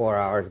 4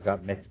 hours.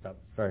 Got mixed up.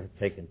 Started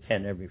taking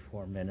 10 every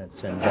 4 minutes.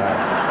 And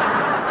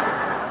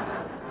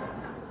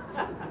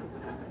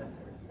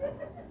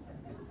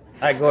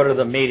I go to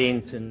the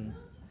meetings and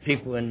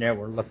people in there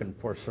were looking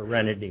for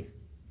serenity.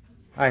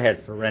 I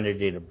had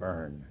serenity to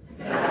burn.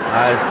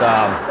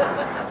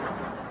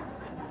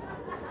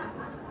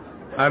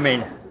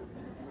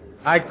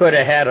 I could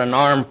have had an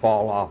arm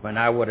fall off and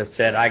I would have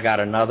said, I got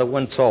another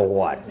one, so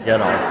what? You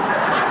know.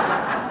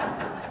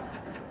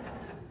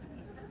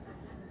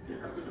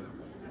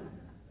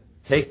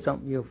 Take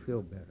something, you'll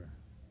feel better.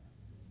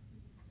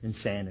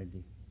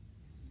 Insanity,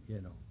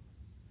 you know.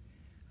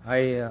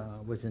 I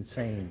was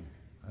insane.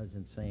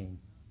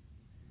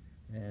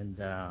 And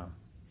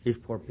these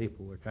poor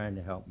people were trying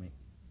to help me.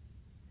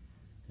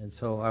 And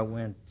so I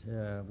went,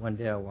 one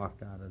day I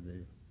walked out of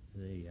the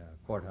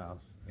courthouse.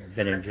 I'd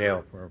been in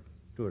jail for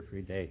 2 or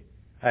 3 days.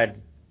 I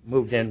had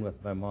moved in with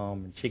my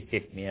mom, and she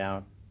kicked me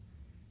out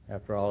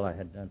after all I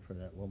had done for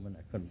that woman.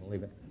 I couldn't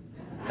believe it.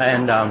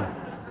 And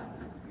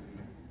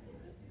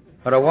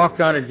but I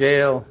walked out of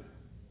jail,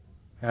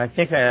 and I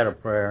think I had a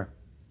prayer,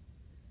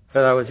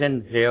 because I was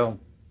in jail,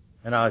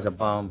 and I was a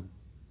bum,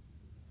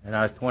 and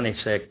I was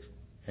 26,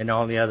 and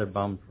all the other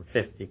bums were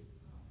 50.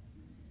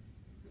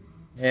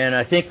 And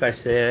I think I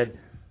said,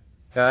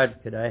 God,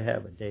 could I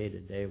have a day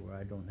today where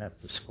I don't have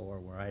to score,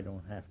 where I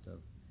don't have to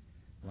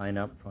line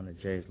up in front of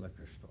Jay's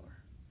liquor store?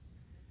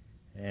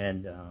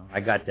 And I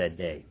got that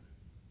day.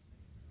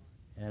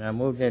 And I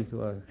moved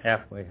into a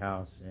halfway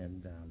house,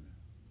 and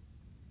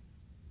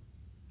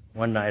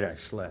one night I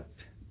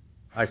slept.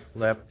 I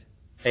slept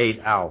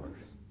 8 hours.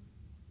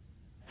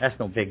 That's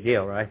no big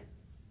deal, right?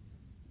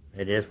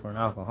 It is for an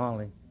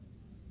alcoholic.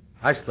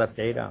 I slept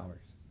 8 hours.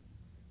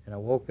 And I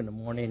woke in the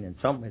morning and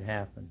something had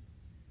happened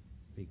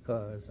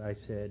because I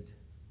said,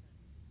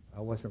 I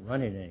wasn't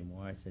running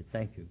anymore. I said,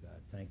 thank you, God.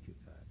 Thank you,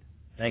 God.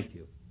 Thank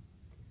you.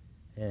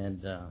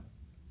 And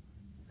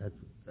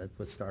that's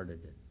what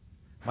started it.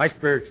 My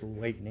spiritual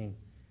awakening,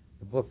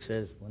 the book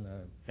says when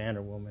a man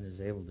or woman is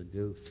able to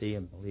do, see,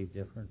 and believe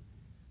different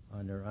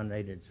on their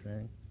unaided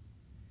strength,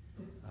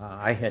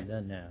 I had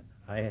done that.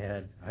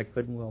 I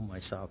couldn't will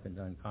myself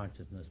into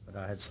unconsciousness, but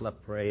I had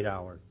slept for 8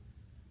 hours.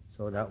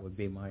 So that would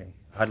be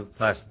I'd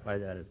classify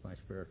that as my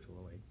spiritual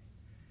awakening.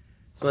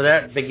 So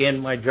that began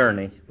my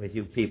journey with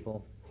you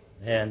people.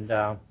 And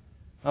I'm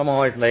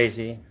always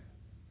lazy.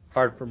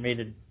 Hard for me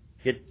to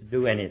get to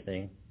do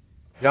anything.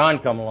 John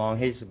come along.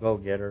 He's a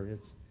go-getter.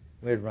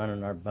 We're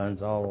running our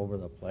buns all over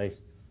the place,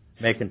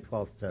 making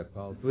 12-step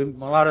calls. A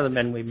lot of the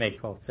men we made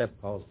 12-step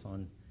calls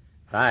on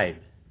died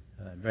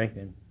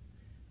drinking.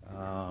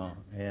 But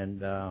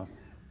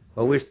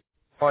we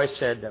always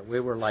said that we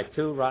were like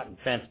two rotten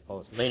fence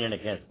posts leaning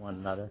against one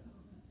another,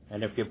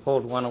 and if you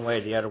pulled one away,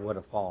 the other would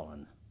have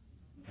fallen.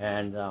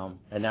 And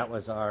that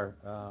was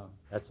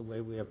that's the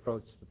way we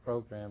approached the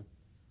program.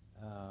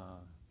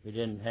 We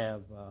didn't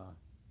have,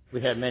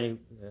 we had many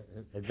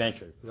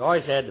adventures. We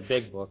always had the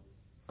big book.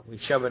 We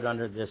shove it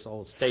under this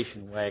old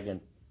station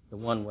wagon, the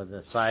one where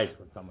the sides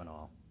were coming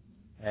off.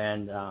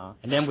 And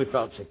then we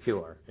felt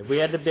secure. If we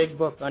had the big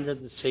book under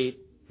the seat,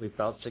 we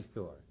felt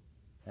secure.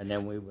 And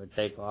then we would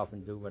take off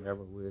and do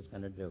whatever we was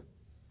going to do.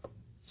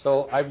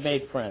 So I've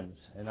made friends,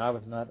 and I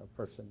was not a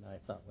person I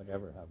thought would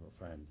ever have a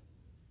friend.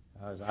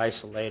 I was an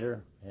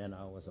isolator, and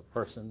I was a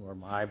person where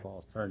my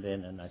eyeballs turned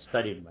in, and I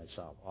studied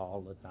myself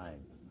all the time.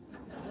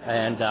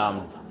 And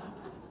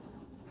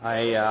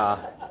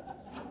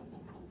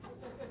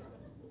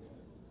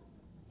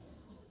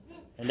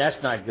and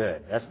that's not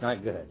good. That's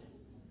not good.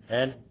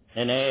 And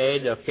in AA,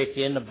 they'll kick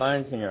you in the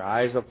buns, and your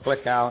eyes will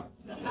click out,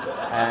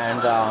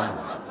 and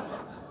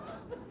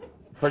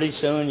pretty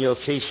soon you'll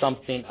see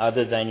something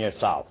other than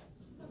yourself.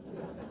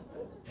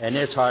 And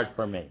it's hard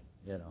for me,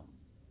 you know.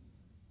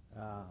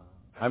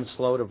 I'm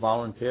slow to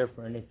volunteer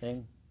for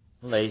anything.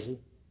 I'm lazy.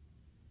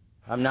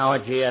 I'm now a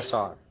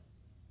GSR.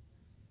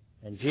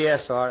 And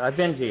GSR, I've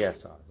been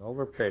GSR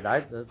over a period.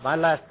 My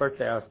last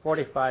birthday, I was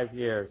 45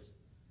 years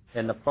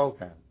in the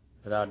program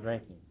without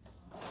drinking.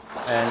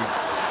 And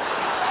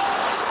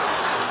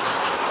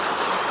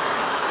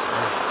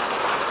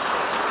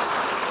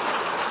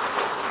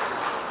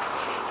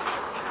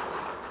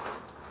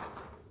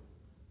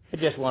I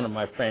just wanted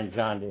my friend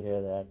John to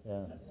hear that.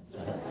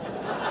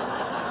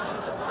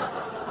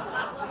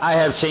 I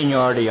have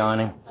seniority on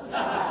him.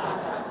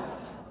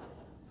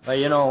 But,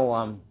 you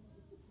know,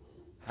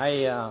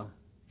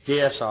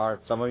 GSR,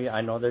 some of you, I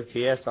know there's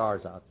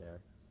GSRs out there.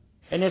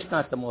 And it's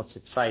not the most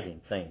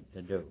exciting thing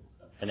to do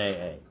in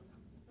AA.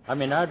 I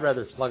mean, I'd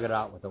rather slug it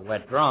out with a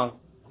wet drunk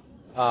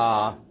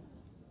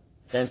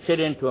than sit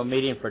into a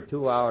meeting for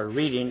 2 hours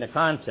reading the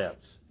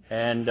concepts.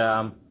 And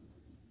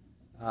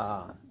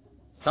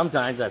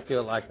sometimes I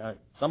feel like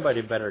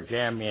somebody better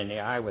jam me in the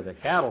eye with a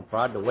cattle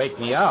prod to wake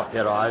me up,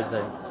 you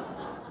know.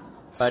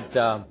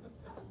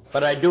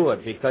 But I do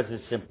it because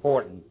it's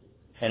important,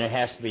 and it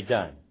has to be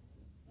done.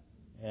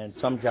 And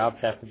some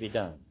jobs have to be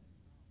done.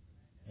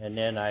 And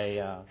then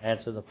I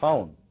answer the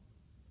phone.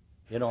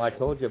 You know, I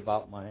told you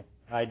about my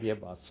idea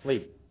about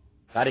sleep.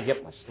 Got to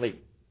get my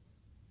sleep.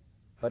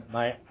 But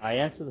I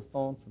answer the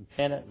phone from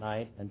 10 at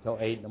night until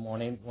 8 in the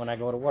morning when I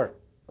go to work.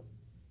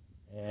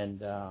 And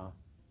the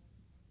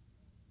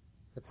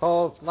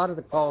calls, a lot of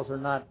the calls are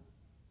not,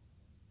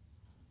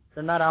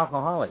 they're not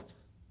alcoholics.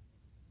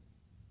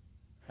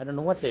 I don't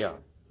know what they are.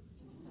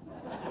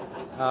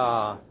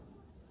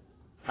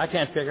 I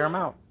can't figure them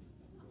out.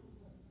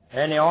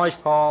 And they always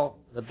call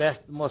the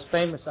most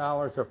famous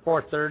hours are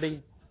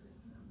 4:30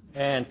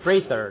 and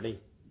 3:30.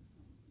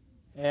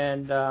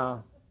 And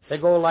they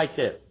go like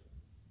this.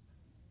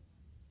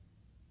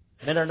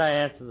 The minute I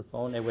answer the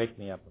phone, they wake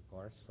me up, of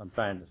course. I'm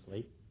trying to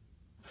sleep.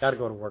 Got to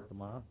go to work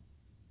tomorrow.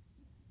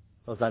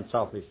 Those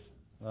unselfish.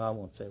 Well, I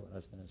won't say what I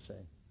was going to say.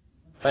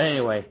 But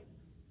anyway,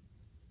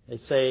 they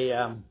say,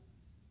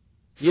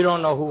 you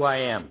don't know who I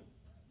am.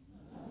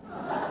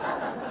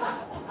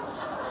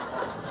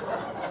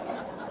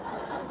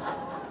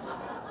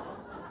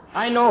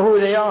 I know who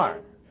they are,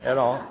 you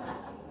know.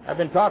 I've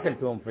been talking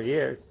to them for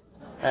years.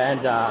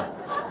 And I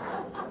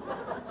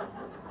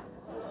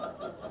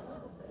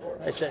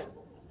said,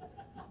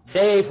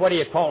 Dave, what are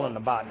you calling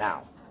about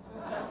now?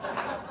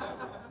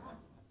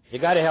 You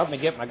got to help me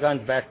get my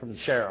guns back from the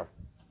sheriff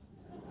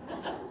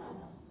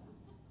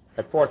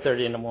at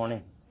 4:30 in the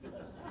morning.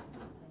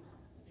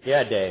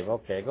 Yeah, Dave.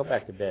 Okay, go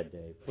back to bed,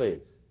 Dave,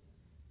 please.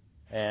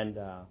 And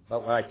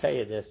but what I tell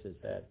you this is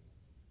that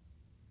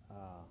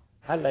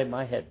I lay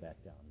my head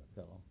back down on the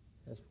pillow.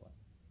 Guess what?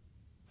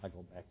 I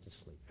go back to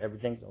sleep.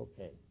 Everything's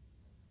okay.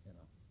 You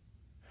know,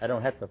 I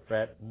don't have to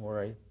fret and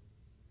worry.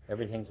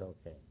 Everything's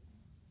okay.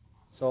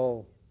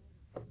 So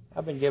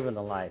I've been given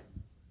a life.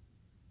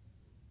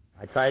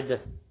 I tried to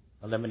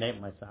eliminate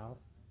myself.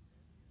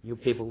 You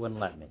people wouldn't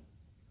let me.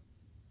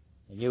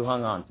 And you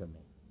hung on to me.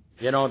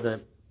 You know,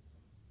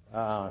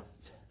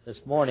 this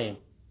morning,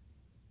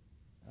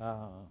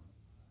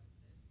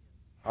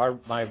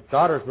 my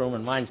daughter's room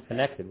and mine's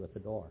connected with the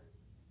door.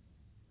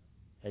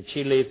 And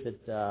she leaves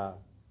it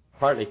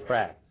partly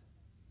cracked.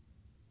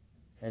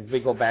 And we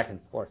go back and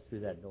forth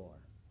through that door.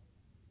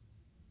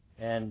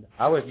 And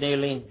I was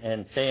kneeling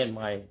and saying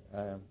my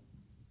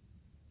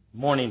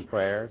morning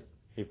prayers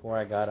before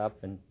I got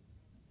up and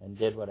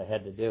did what I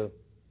had to do.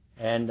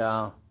 And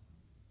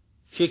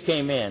she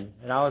came in,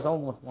 and I was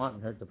almost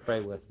wanting her to pray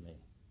with me.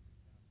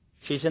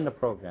 She's in the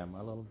program, my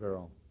little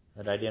girl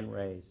that I didn't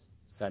raise.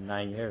 She's got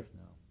 9 years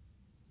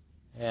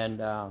now. And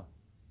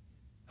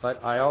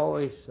but I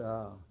always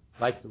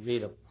like to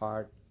read a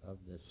part of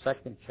the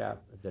second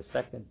chapter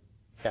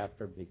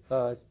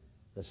because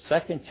the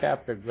second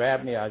chapter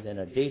grabbed me. I was in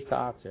a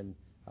detox, and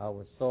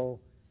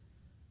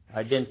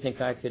I didn't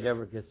think I could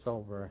ever get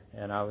sober,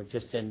 and I was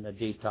just in the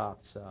detox,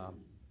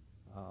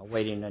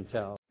 waiting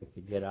until I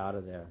could get out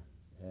of there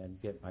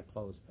and get my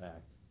clothes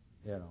back,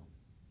 you know,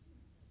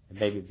 and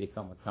maybe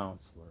become a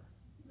counselor.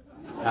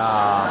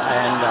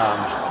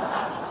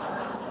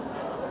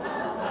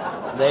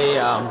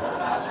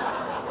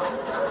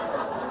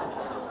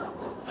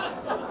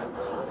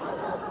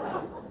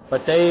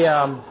 But they,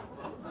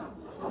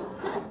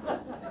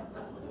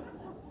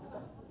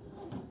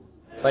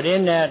 but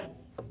in that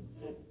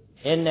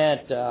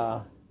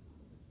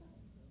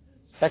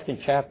second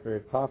chapter,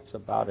 it talks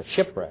about a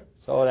shipwreck.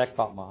 So that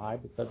caught my eye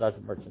because I was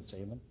a merchant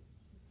seaman,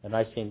 and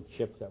I seen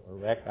ships that were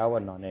wrecked. I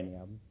wasn't on any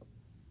of them,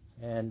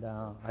 and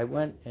I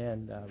went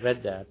and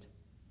read that.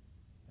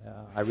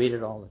 I read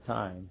it all the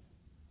time.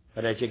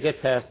 But as you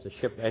get past the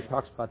shipwreck, it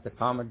talks about the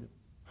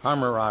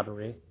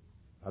camaraderie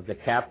of the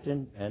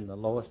captain and the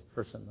lowest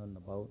person on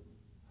the boat.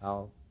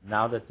 How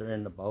now that they're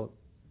in the boat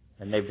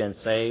and they've been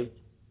saved,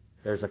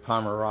 there's a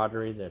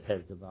camaraderie that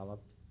has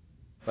developed.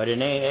 But in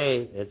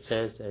AA, it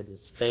says that it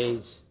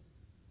stays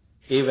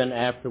even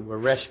after we're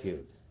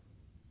rescued.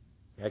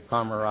 That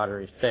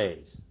camaraderie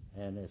stays,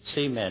 and it's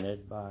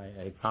cemented by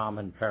a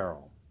common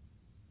peril.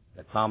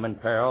 The common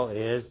peril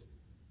is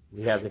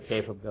we have the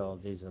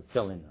capabilities of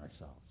killing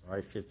ourselves, or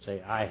I should say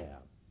I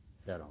have.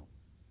 You know,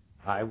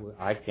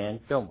 I can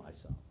kill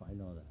myself. I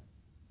know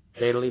that.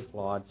 Fatally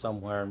flawed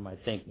somewhere in my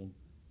thinking,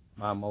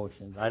 my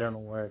emotions. I don't know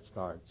where it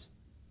starts,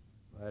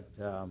 but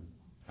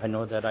I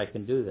know that I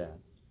can do that.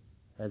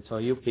 And so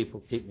you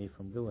people keep me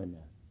from doing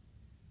that.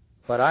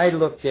 But I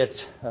looked at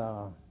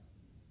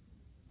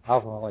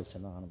Alcoholics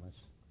Anonymous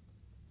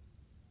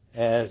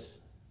as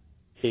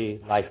the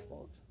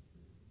lifeboat.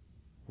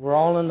 We're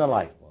all in the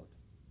lifeboat.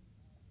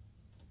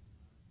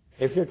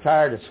 If you're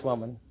tired of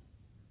swimming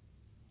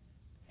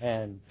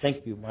and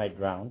think you might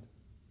drown,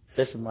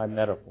 this is my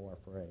metaphor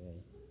for AA,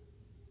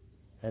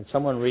 and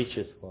someone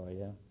reaches for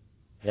you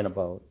in a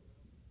boat,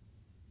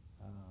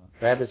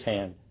 grab his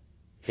hand,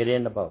 get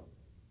in the boat.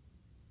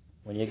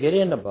 When you get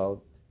in the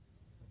boat,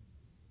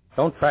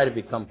 don't try to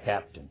become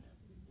captain.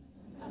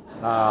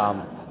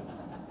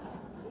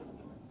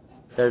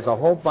 There's a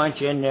whole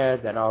bunch in there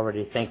that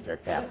already think they're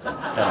captain.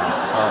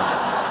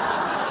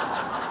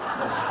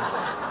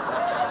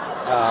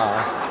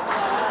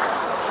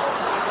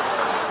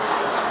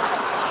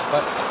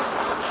 But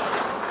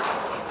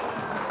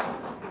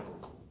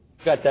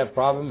got that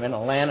problem in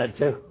Atlanta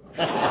too.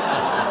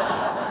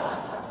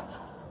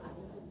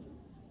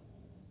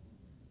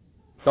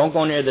 Don't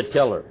go near the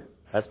tiller.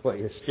 That's what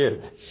you steer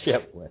the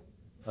ship with,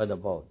 or the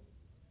boat.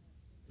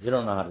 You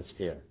don't know how to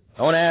steer.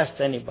 Don't ask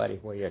anybody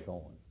where you're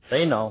going.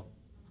 They know.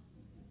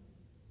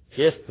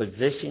 Just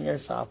position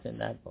yourself in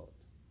that boat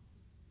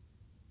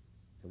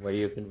to where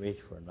you can reach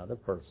for another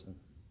person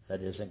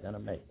that isn't going to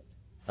make it.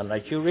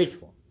 Unless you reach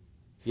for him.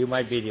 You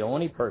might be the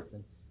only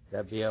person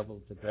that'll be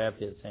able to grab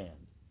his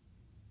hand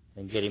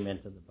and get him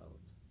into the boat.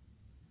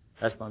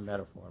 That's my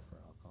metaphor for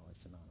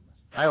Alcoholics Anonymous.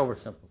 I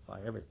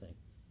oversimplify everything,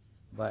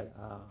 but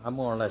I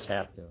more or less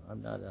have to.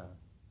 I'm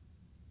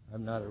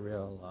not a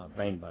real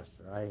brain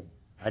buster.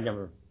 I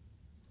never.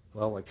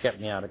 Well, what kept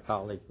me out of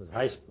college was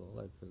high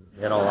school.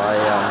 You know,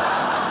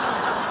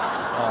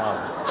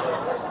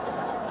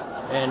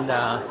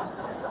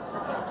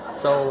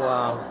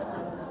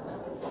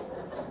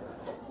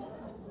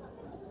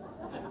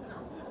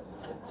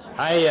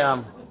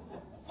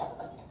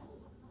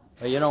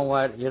 well, you know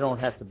what? You don't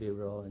have to be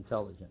real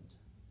intelligent,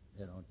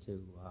 you know,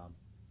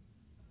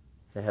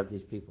 to have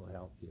these people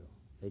help you.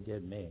 They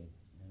did me,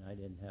 and I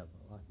didn't have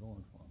a lot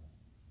going for me.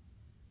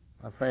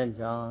 My friend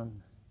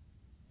John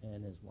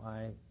and his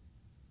wife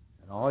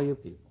and all you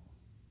people,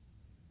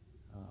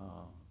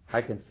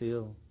 I can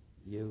feel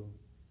you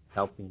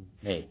helping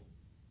me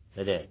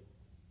today.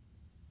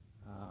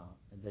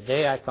 And the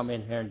day I come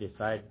in here and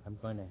decide I'm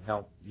going to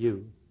help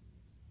you,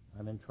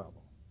 I'm in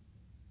trouble.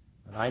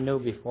 But I knew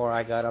before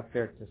I got up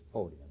there at this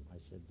podium, I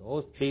said,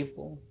 those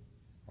people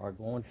are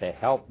going to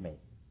help me.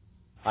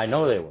 I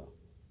know they will.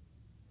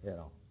 You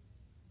know,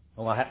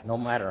 no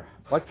matter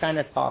what kind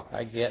of talk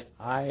I get,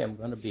 I am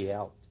going to be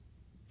helped.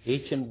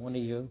 Each and one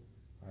of you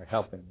are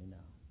helping me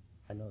now.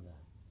 I know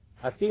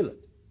that. I feel it.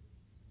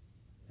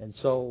 And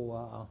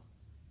so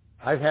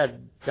I've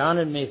had John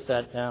and me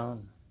sat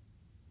down,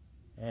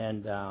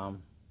 and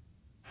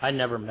I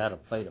never met a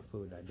plate of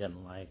food I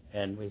didn't like.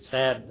 And we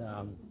sat.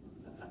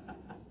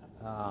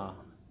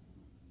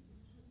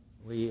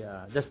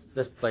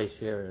 This place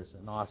here is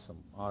an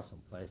awesome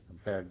place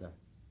compared to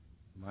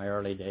my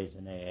early days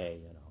in AA.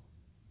 You know,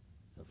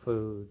 the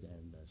food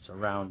and the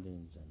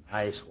surroundings and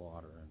ice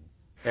water and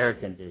air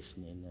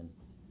conditioning, and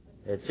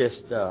it's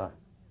just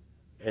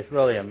it's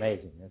really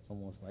amazing. It's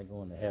almost like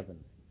going to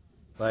heaven.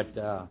 But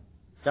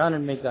John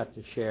and me got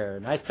to share,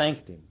 and I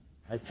thanked him.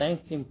 I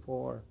thanked him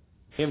for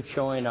him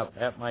showing up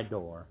at my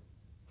door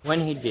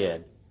when he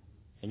did.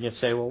 And you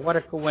say, well, what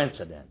a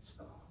coincidence.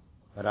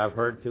 But I've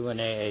heard too in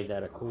AA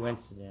that a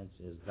coincidence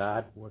is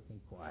God working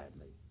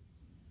quietly.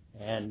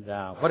 And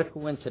what a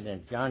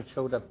coincidence. John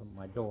showed up at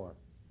my door.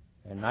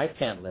 And I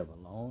can't live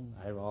alone.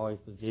 I always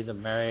was either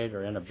married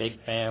or in a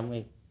big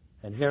family.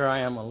 And here I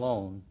am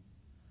alone.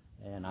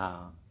 And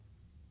I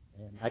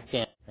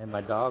can't. And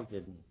my dog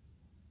didn't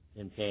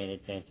pay any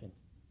attention.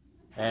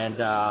 And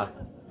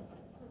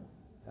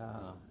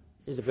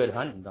he's a good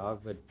hunting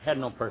dog, but had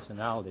no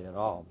personality at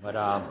all. But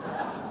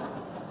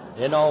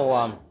you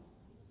know,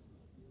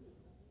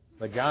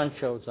 but John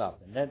shows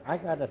up, and then I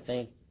got to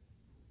think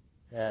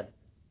that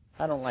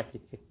I don't like to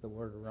kick the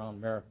word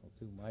around miracle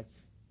too much,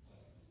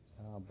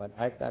 but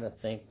I got to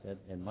think that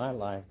in my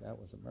life that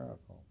was a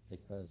miracle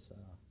because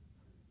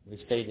we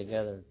stayed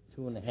together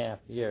 2.5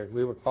 years.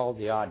 We were called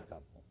the odd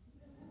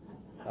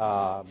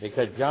couple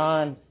because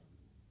John,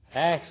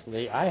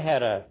 actually, I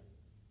had a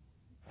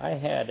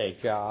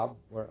job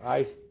where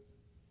I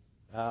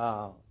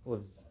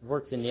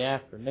worked in the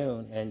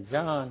afternoon, and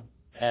John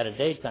had a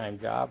daytime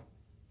job,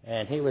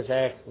 and he was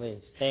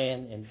actually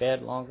staying in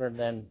bed longer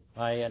than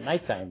my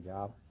nighttime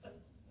job.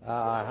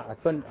 I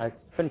couldn't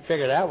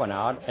figure that one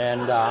out,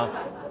 and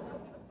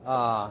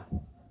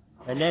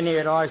then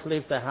he'd always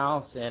leave the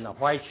house in a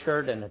white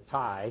shirt and a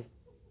tie,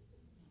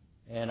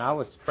 and I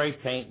was spray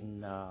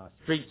painting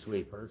street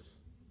sweepers,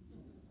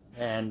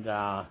 and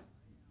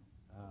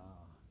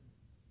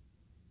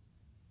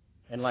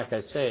like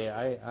I say,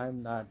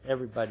 I'm not.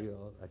 Everybody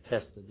will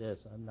attest to this.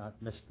 I'm not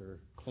Mr.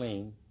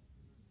 Clean,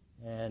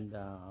 and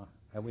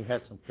we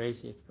had some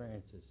crazy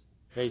experiences.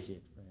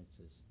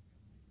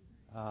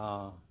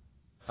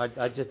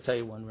 I just tell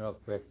you one real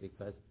quick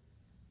because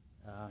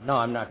no,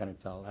 I'm not going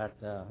to tell that.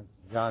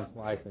 John's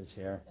wife is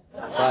here,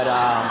 but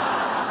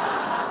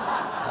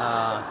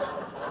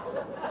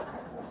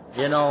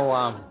you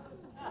know,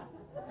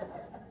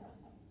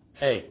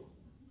 hey,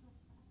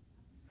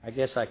 I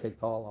guess I could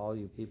call all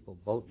you people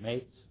boat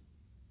mates.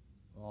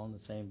 We're all in the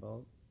same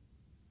boat,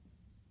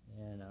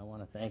 and I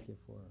want to thank you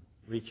for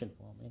reaching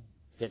for me,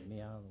 getting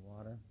me out of the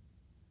water,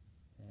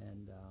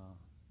 and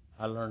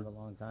I learned a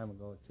long time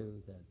ago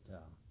too that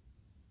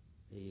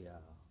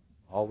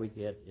all we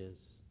get is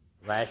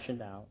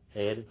rationed out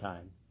day at a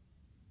time.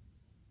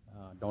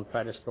 Don't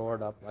try to store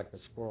it up like a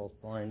squirrel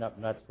storing up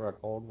nuts for a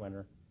cold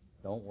winter.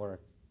 Don't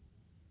work.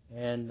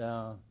 And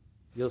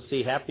you'll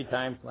see happy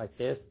times like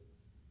this,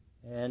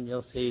 and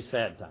you'll see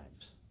sad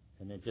times,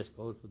 and it just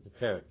goes with the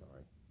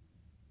territory.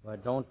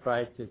 But don't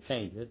try to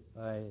change it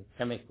by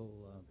chemical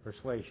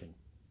persuasion.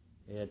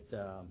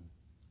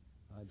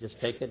 Just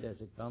take it as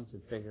it comes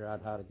and figure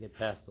out how to get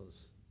past those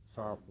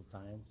sorrowful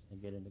times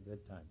and get into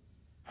good times.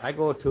 I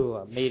go to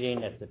a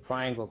meeting at the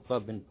Triangle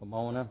Club in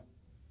Pomona,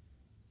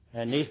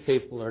 and these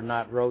people are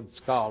not Rhodes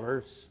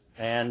Scholars,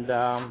 and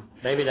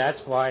maybe that's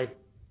why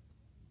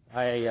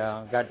I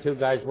got two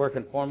guys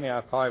working for me.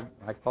 I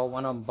call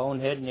one of them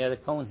Bonehead and the other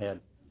Conehead,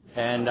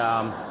 and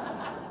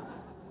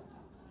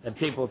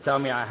people tell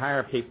me I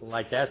hire people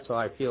like that, so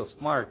I feel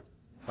smart.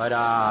 But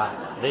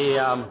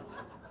I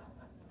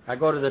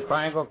go to the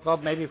Triangle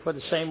Club maybe for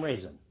the same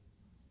reason,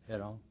 you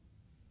know.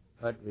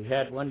 But we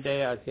had one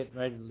day I was getting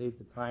ready to leave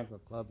the Triangle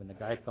Club, and the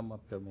guy come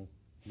up to me,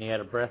 and he had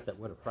a breath that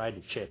would have fried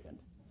the chicken.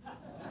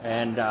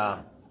 And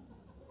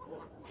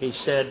he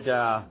said,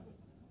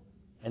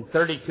 in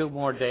 32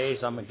 more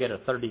days, I'm going to get a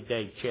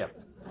 30-day chip.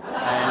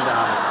 And,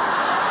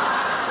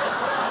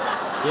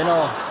 you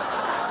know,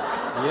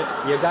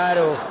 you got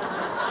to...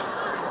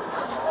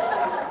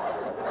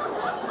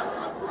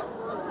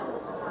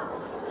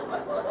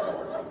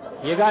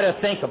 You got to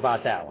think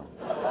about that one.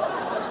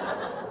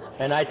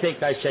 And I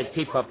think I said,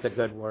 keep up the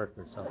good work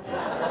or something.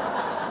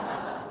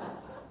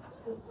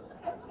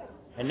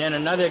 And then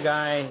another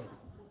guy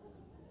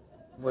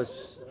was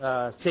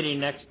sitting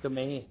next to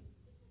me,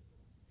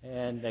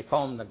 and they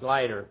call him the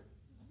glider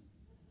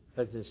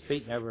because his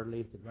feet never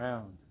leave the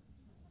ground,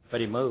 but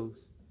he moves.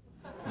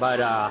 But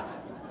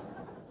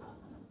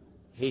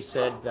he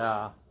said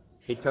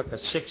he took a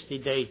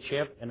 60-day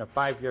chip and a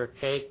 5-year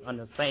cake on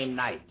the same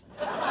night.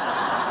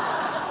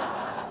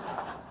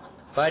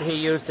 But he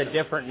used a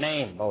different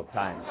name both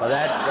times. So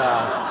that's...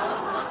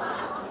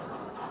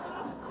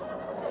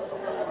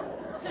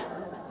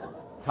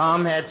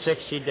 Tom had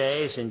 60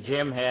 days and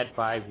Jim had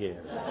 5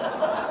 years.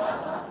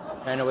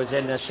 And it was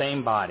in the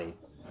same body.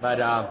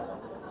 But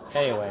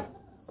anyway,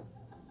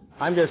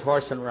 I'm just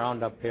horsing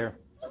around up here.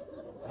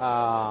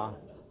 I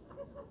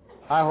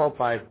hope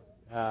I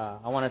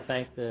want to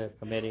thank the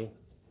committee.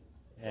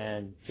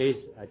 And geez,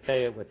 I tell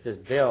you, with this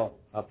bill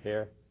up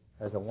here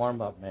as a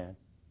warm-up man,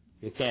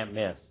 you can't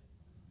miss.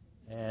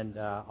 And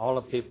all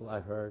the people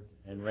I heard,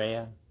 and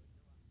Rhea,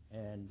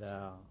 and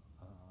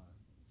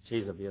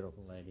she's a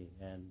beautiful lady,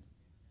 and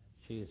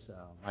she's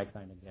my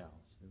kind of gal.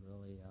 She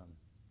really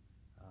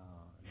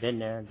been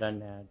there, done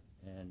that,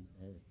 and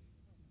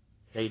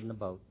stayed in the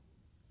boat.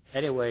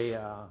 Anyway,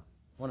 I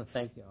want to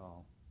thank you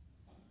all.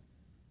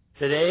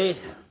 Today,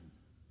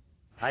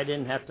 I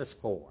didn't have to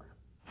score.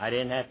 I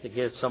didn't have to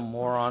give some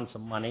moron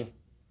some money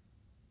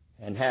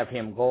and have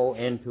him go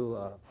into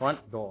a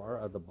front door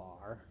of the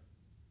bar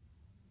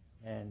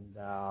and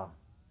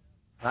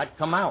not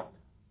come out.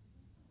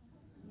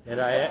 Did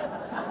I?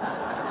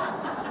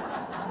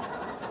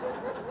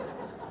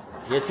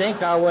 You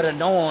think I would have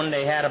known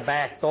they had a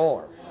back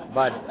door,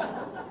 but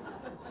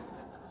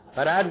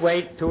I'd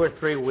wait 2 or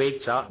 3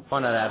 weeks out in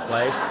front of that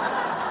place,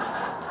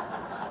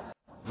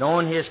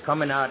 knowing he's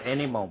coming out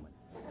any moment.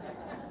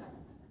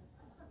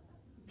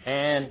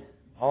 And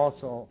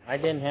also, I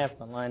didn't have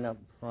to line up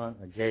in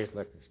front of Jay's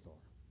Liquor Store.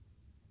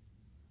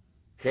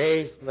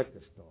 Jay's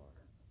Liquor Store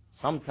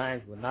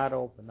sometimes would not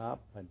open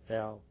up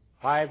until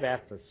 5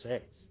 after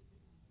 6.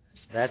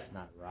 That's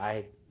not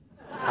right.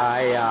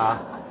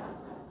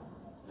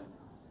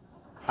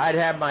 I'd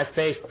have my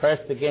face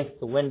pressed against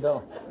the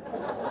window,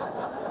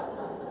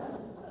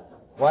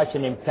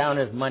 watching him count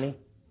his money.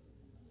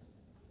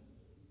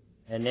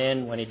 And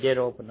then when he did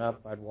open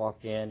up, I'd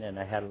walk in, and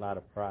I had a lot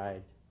of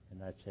pride.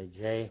 And I'd say,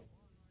 Jay,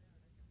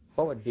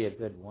 what would be a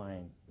good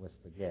wine with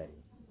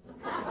spaghetti?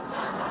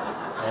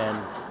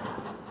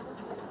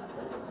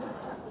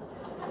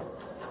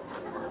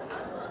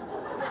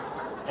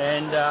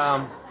 And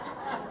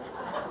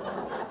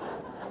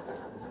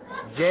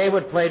Jay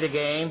would play the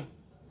game.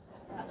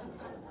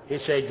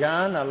 He'd say,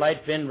 John, a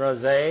light bin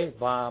rosé,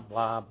 blah,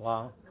 blah,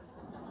 blah.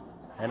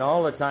 And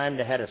all the time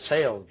they had a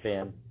sales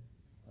bin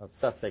of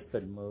stuff they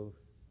couldn't move.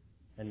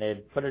 And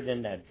they'd put it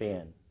in that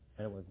bin,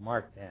 and it was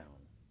marked down.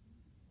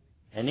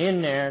 And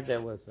in there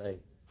was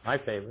my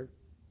favorite,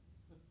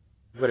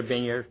 would have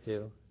been yours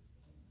too,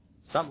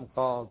 something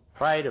called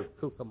Pride of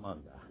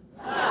Cucamonga.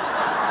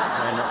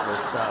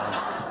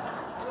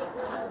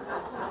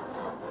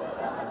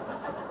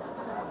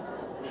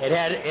 And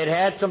it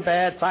had some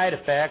bad side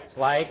effects,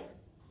 like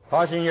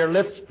causing your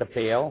lips to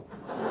peel.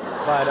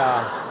 But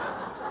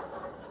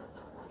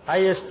I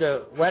used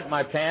to wet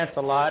my pants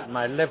a lot, and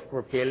my lips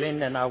were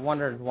peeling, and I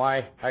wondered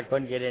why I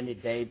couldn't get any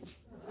dates.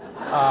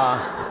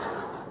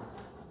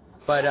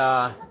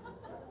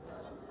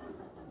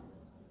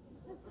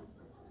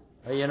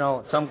 You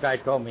know, some guy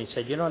told me, he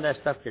said, you know that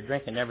stuff you're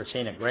drinking, never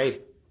seen a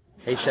grape.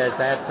 He says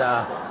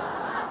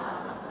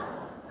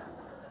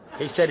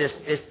he said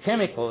it's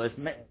chemical.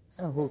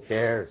 Who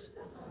cares?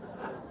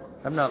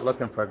 I'm not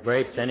looking for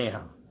grapes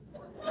anyhow.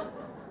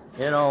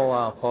 You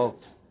know,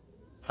 folks,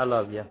 I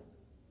love you.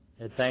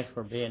 And thanks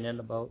for being in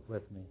the boat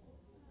with me.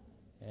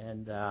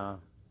 And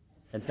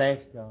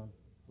thanks, John.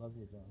 Love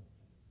you, John.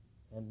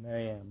 And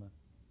Mary Emma.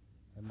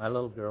 And my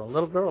little girl.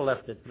 Little girl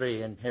left at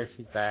 3, and here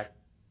she's back.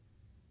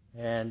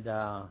 And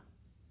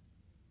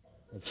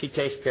she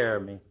takes care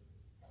of me.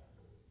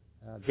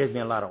 Gives me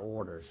a lot of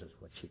orders is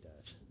what she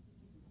does.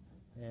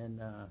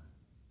 And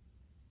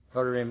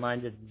sort of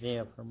reminded me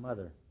of her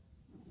mother.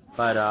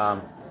 But,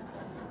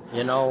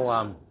 you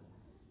know,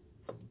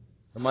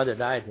 her mother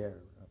died here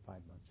 5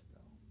 months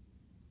ago.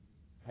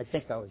 I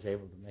think I was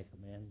able to make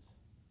amends.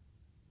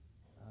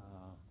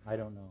 I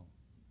don't know.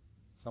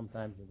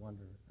 Sometimes you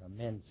wonder,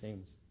 amends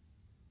seems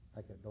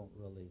like it don't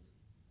really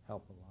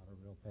help a lot of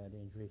real bad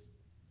injuries.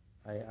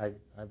 I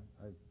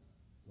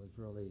was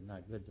really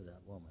not good to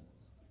that woman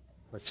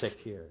for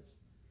 6 years.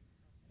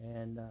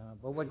 And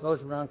but what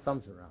goes around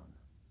comes around.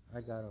 I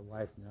got a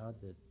wife now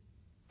that's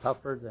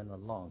tougher than a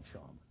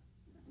longshoreman.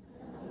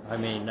 I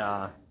mean,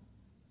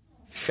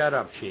 shut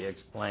up, she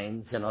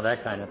explains, you know,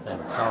 that kind of thing.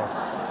 So,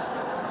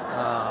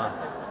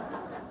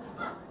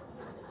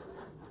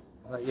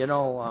 but you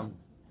know,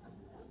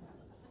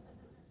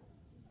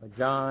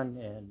 John,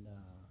 and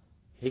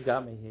he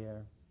got me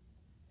here,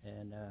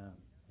 and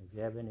if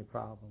you have any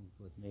problems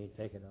with me,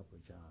 take it up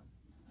with John.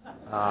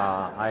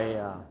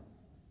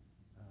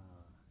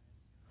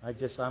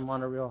 I'm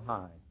on a real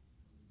high.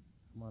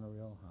 I'm on a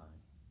real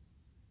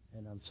high.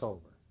 And I'm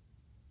sober.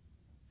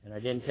 And I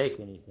didn't take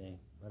anything,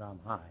 but I'm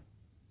high.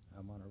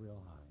 I'm on a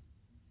real high.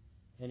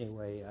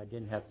 Anyway, I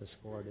didn't have to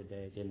score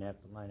today. I didn't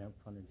have to line up in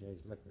front of Jay's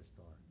liquor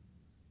store.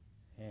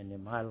 And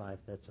in my life,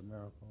 that's a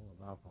miracle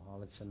of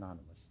Alcoholics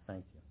Anonymous.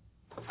 Thank you.